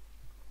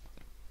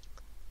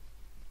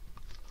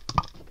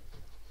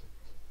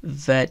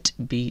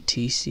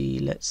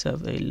 VetBTC. Let's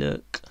have a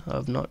look.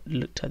 I've not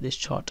looked at this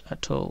chart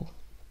at all.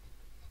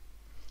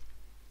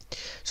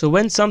 So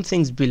when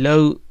something's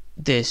below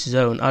this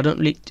zone,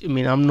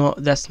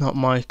 that's not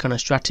my kind of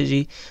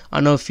strategy. I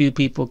know a few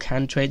people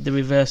can trade the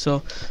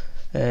reversal.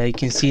 You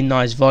can see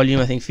nice volume.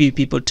 I think few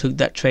people took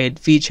that trade.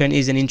 VeChain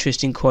is an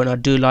interesting coin. I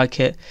do like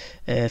it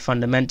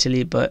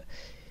fundamentally, but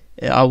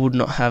I would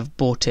not have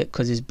bought it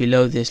because it's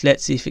below this.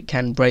 Let's see if it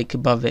can break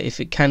above it. If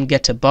it can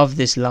get above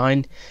this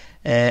line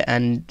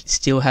and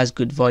still has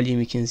good volume,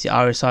 you can see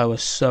RSI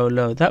was so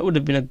low. That would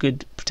have been a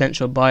good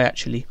potential buy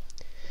actually.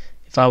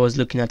 If I was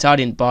looking at it, I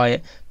didn't buy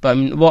it, but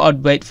what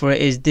I'd wait for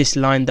it is this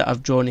line that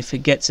I've drawn. If it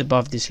gets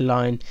above this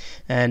line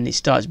and it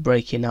starts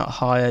breaking out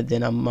higher,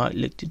 then I might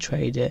look to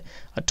trade it.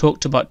 I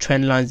talked about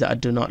trend lines that I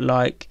do not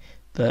like,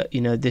 but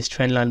you know, this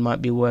trend line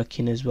might be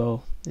working as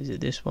well. Is it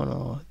this one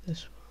or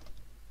this one?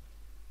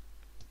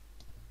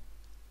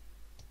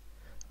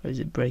 Or is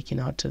it breaking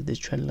out of this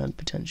trend line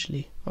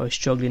potentially? Or is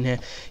struggling here?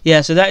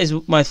 Yeah, so that is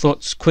my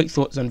thoughts, quick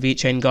thoughts on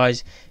VeChain,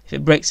 guys. If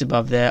it breaks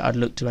above there, I'd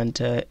look to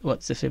enter.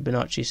 What's the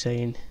Fibonacci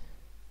saying?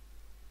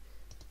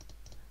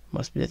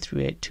 Must be the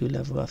 382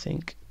 level, I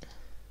think.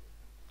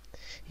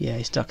 Yeah,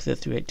 he's stuck to the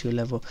 382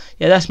 level.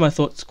 Yeah, that's my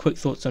thoughts, quick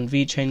thoughts on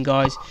VeChain,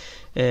 guys.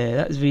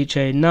 That's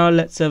VeChain. Now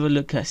let's have a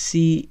look at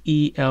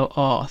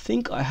CELR. I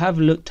think I have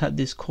looked at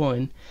this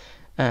coin,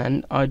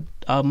 and I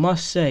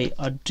must say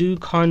I do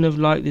kind of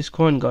like this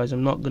coin, guys.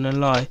 I'm not gonna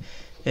lie.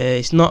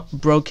 It's not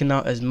broken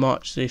out as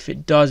much, so if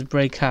it does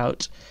break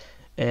out,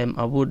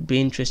 I would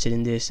be interested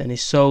in this. And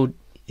it's so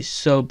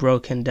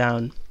broken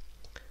down.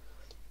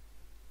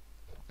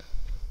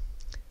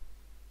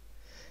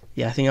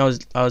 Yeah, I think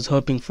I was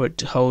hoping for it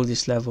to hold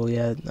this level.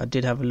 Yeah, I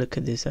did have a look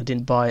at this. I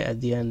didn't buy it at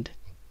the end.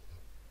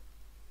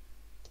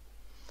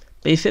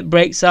 But if it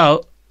breaks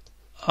out,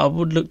 I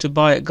would look to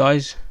buy it,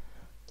 guys.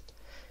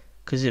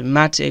 Because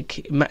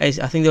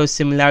I think there was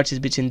similarities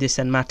between this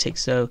and Matic.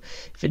 So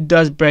if it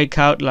does break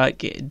out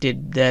like it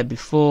did there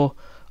before,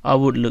 I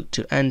would look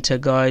to enter,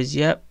 guys.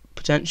 Yep,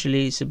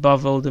 potentially it's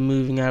above all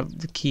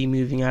the key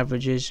moving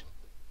averages.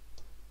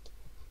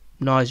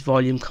 Nice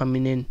volume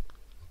coming in.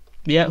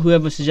 Yeah,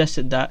 whoever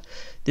suggested that,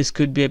 this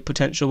could be a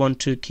potential one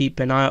to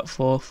keep an eye out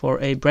for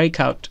a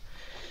breakout.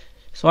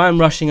 So I'm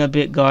rushing a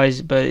bit,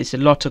 guys, but it's a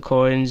lot of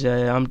coins.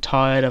 I'm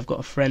tired. I've got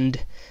a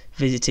friend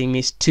visiting me.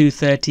 It's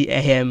 2:30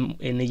 AM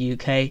in the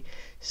UK,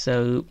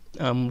 so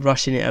I'm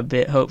rushing it a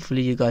bit.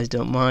 Hopefully you guys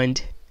don't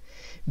mind.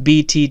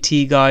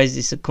 BTT, guys,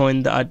 it's a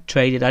coin that I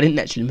traded. I didn't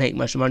actually make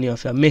much money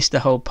off it. I missed the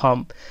whole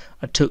pump.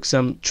 I took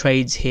some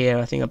trades here.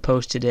 I think I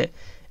posted it.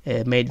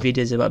 Made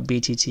videos about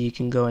BTT, you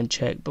can go and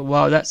check. But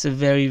wow, that's a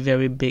very,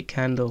 very big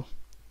candle.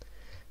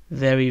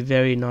 Very,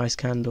 very nice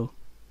candle.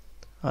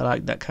 I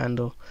like that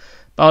candle.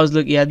 But I was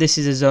looking, yeah, this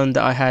is a zone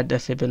that I had a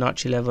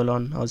Fibonacci level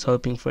on. I was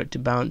hoping for it to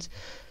bounce.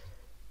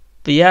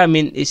 But yeah, I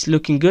mean, it's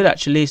looking good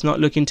actually. It's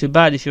not looking too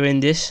bad if you're in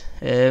this.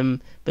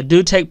 But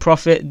do take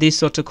profit. These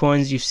sort of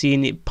coins, you've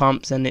seen it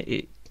pumps and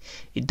it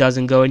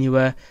doesn't go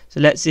anywhere. So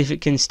let's see if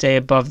it can stay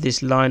above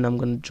this line. I'm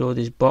going to draw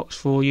this box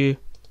for you.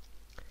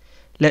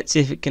 Let's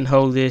see if it can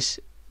hold this,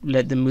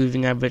 let the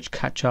moving average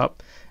catch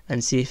up,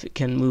 and see if it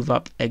can move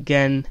up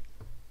again.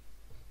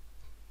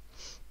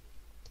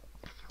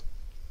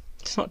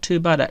 It's not too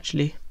bad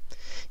actually.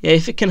 Yeah,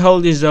 if it can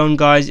hold this zone,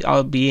 guys,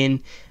 I'll be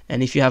in.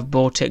 and if you have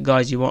bought it,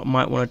 guys, you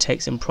might want to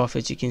take some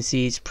profits. You can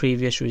see its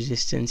previous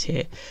resistance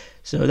here.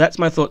 So that's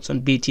my thoughts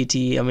on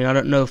BTT. I mean, I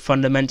don't know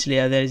fundamentally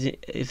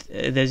if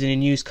there's any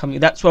news coming.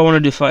 That's what I want to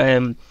do for I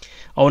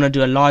want to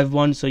do a live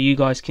one so you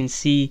guys can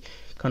see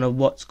kind of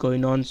what's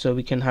going on, so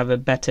we can have a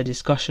better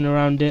discussion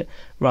around it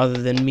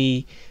rather than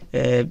me,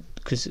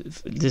 because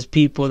there's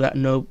people that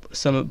know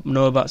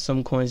about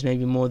some coins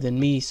maybe more than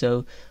me.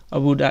 So I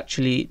would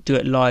actually do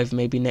it live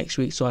maybe next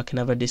week so I can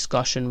have a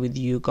discussion with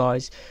you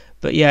guys.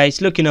 But yeah, it's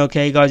looking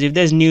okay, guys. If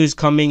there's news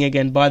coming,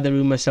 again, buy the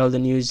rumor, sell the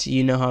news.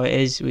 You know how it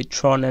is with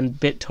Tron and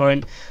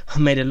BitTorrent. I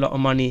made a lot of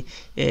money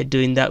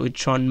doing that with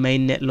Tron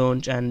mainnet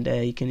launch, and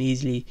you can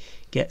easily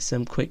get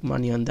some quick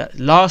money on that.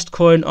 Last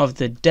coin of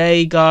the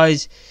day,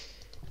 guys.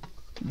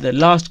 The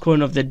last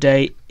coin of the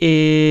day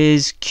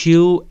is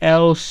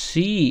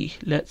QLC.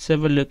 Let's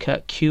have a look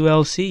at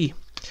QLC.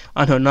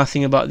 I know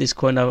nothing about this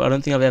coin. I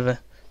don't think I've ever...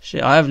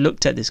 I have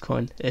looked at this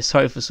coin.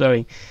 Sorry for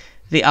swearing.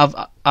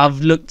 I've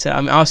looked at,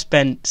 I mean, I've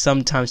spent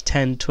sometimes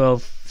 10,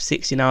 12,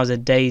 16 hours a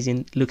day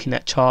in looking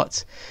at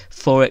charts,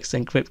 forex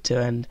and crypto,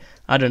 and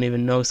I don't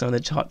even know some of the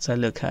charts I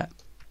look at.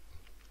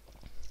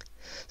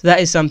 So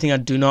that is something I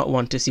do not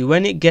want to see.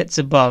 When it gets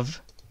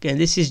above, again,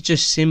 this is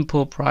just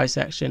simple price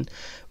action.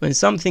 When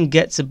something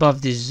gets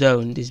above this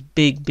zone, this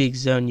big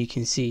zone you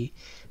can see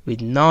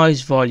with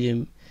nice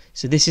volume.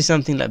 So this is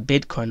something like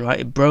Bitcoin, right?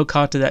 It broke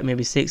out of that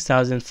maybe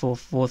 6,000,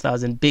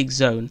 4,000 big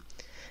zone.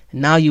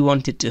 Now you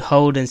want it to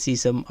hold and see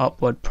some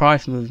upward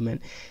price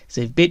movement.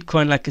 So if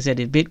Bitcoin, like I said,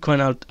 if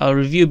Bitcoin, I'll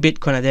review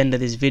Bitcoin at the end of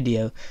this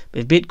video,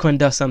 but if Bitcoin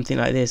does something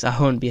like this, I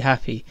won't be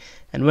happy.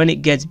 And when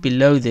it gets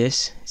below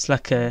this, it's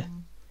like a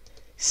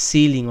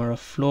ceiling or a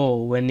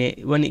floor. When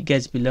it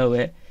gets below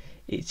it,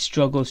 it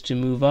struggles to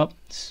move up.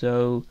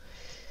 So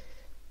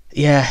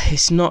yeah,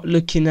 it's not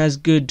looking as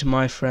good,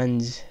 my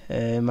friends.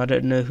 I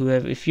don't know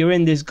whoever, if you're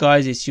in this,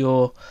 guys, it's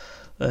your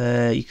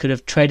you could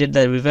have traded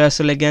the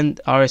reversal again.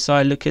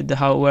 RSI, look at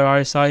where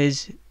RSI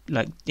is,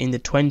 like in the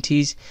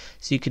 20s.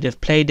 So you could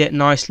have played it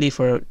nicely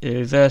for a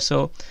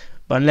reversal,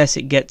 but unless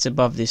it gets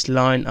above this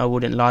line, I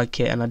wouldn't like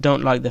it. And I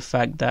don't like the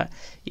fact that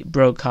it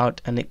broke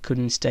out and it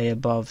couldn't stay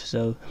above.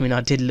 So I mean,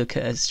 I did look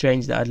at it. It's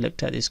strange that I'd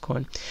looked at this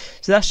coin.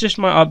 So that's just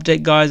my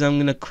update, guys. I'm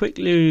gonna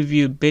quickly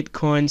review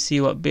Bitcoin,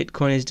 see what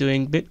Bitcoin is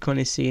doing. Bitcoin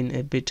is seeing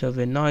a bit of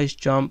a nice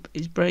jump.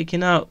 It's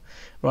breaking out.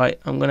 Right,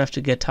 I'm gonna have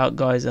to get out,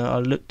 guys, and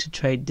I'll look to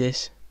trade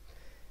this.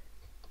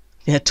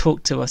 Yeah,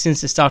 talk to us since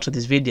the start of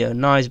this video.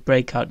 Nice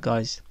breakout,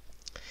 guys.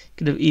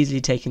 Could have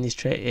easily taken this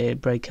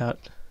breakout,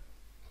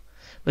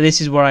 but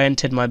this is where I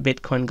entered my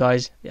Bitcoin,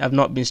 guys. I've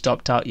not been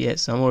stopped out yet,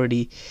 so I'm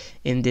already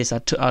in this.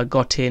 I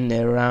got in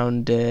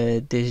around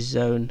this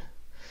zone,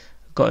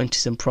 got into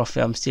some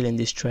profit. I'm still in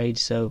this trade,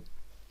 so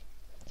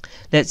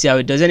let's see how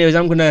it does. Anyways,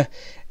 I'm gonna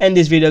end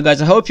this video,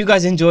 guys. I hope you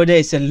guys enjoyed it.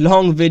 It's a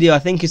long video. I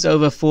think it's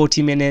over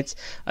 40 minutes.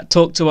 I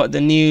talked about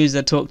the news,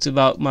 I talked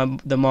about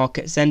the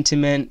market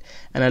sentiment,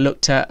 and I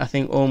looked at, I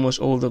think, almost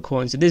all the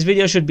coins. So this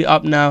video should be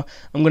up now.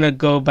 I'm gonna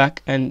go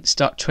back and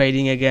start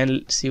trading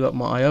again, see what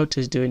my IOTA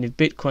is doing. If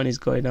Bitcoin is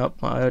going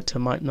up, my IOTA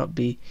might not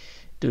be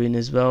doing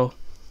as well.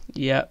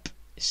 Yep,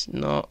 it's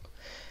not.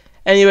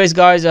 Anyways,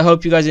 guys, I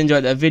hope you guys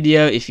enjoyed that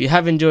video. If you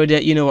have enjoyed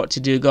it, you know what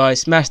to do,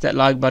 guys. Smash that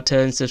like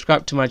button,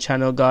 subscribe to my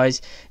channel,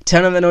 guys.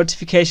 Turn on the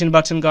notification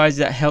button, guys.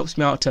 That helps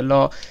me out a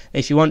lot.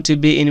 If you want to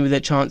be in with a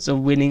chance of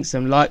winning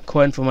some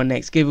Litecoin for my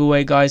next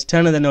giveaway, guys,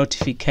 turn on the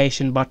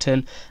notification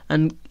button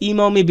and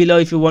email me below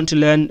if you want to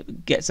learn,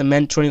 get some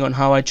mentoring on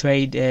how I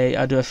trade.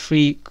 I do a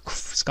free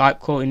Skype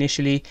call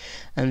initially,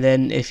 and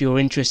then if you're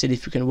interested,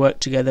 if we can work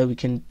together, we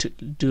can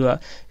do a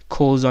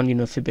calls on, you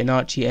know,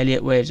 Fibonacci,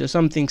 Elliott waves, or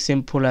something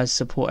simple as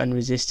support and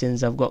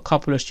resistance. I've got a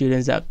couple of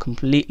students that are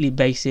completely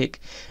basic,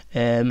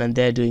 and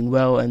they're doing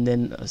well, and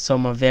then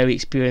some are very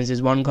experienced.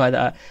 There's one guy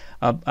that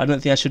I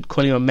don't think I should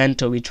call him a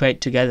mentor. We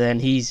trade together,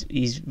 and he's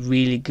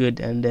really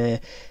good, and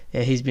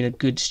he's been a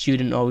good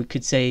student, or we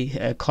could say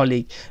a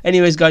colleague.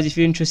 Anyways, guys, if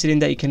you're interested in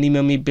that, you can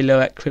email me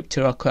below at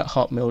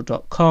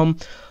cryptorocko@hotmail.com,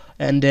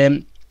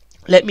 and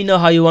let me know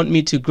how you want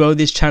me to grow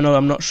this channel.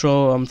 I'm not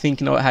sure. I'm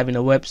thinking about having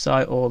a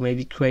website, or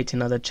maybe create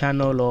another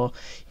channel, or,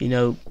 you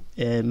know,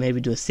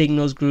 maybe do a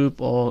signals group,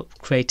 or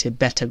create a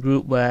better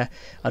group where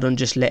I don't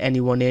just let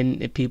anyone in.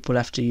 People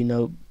have to, you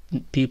know,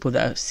 people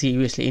that are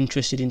seriously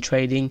interested in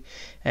trading,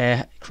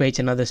 create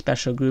another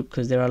special group,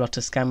 because there are a lot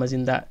of scammers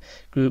in that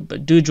group.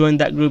 But do join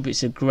that group.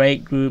 It's a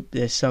great group.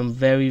 There's some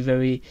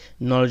very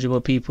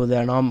knowledgeable people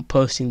there, and I'm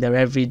posting there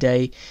every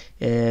day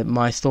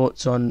my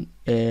thoughts on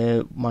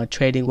my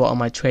trading. What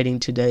am I trading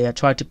today? I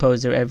try to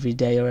post there every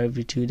day or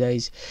every 2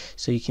 days,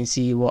 so you can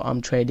see what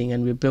I'm trading,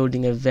 and we're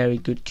building a very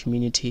good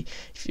community.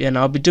 And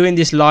I'll be doing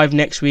this live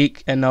next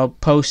week, and I'll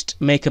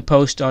make a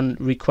post on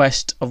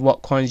request of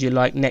what coins you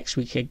like next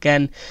week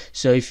again.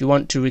 So if you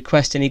want to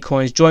request any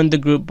coins, join the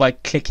group by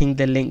clicking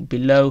the link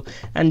below,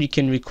 and you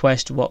can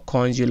request what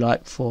coins you like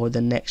back for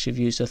the next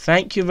review. So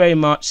thank you very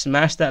much.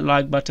 Smash that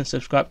like button,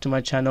 subscribe to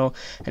my channel,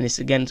 and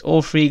it's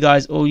all free,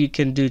 guys. All you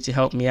can do to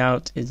help me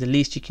out is, the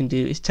least you can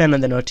do is turn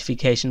on the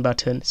notification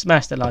button,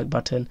 smash the like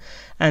button,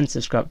 and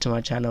subscribe to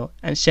my channel,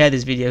 and share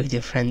this video with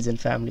your friends and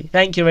family.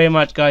 Thank you very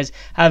much, guys.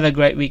 Have a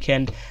great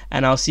weekend,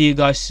 and I'll see you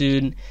guys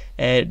soon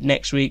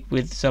next week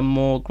with some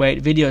more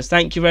great videos.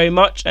 Thank you very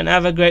much, and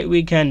have a great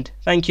weekend.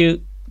 Thank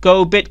you.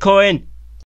 Go Bitcoin!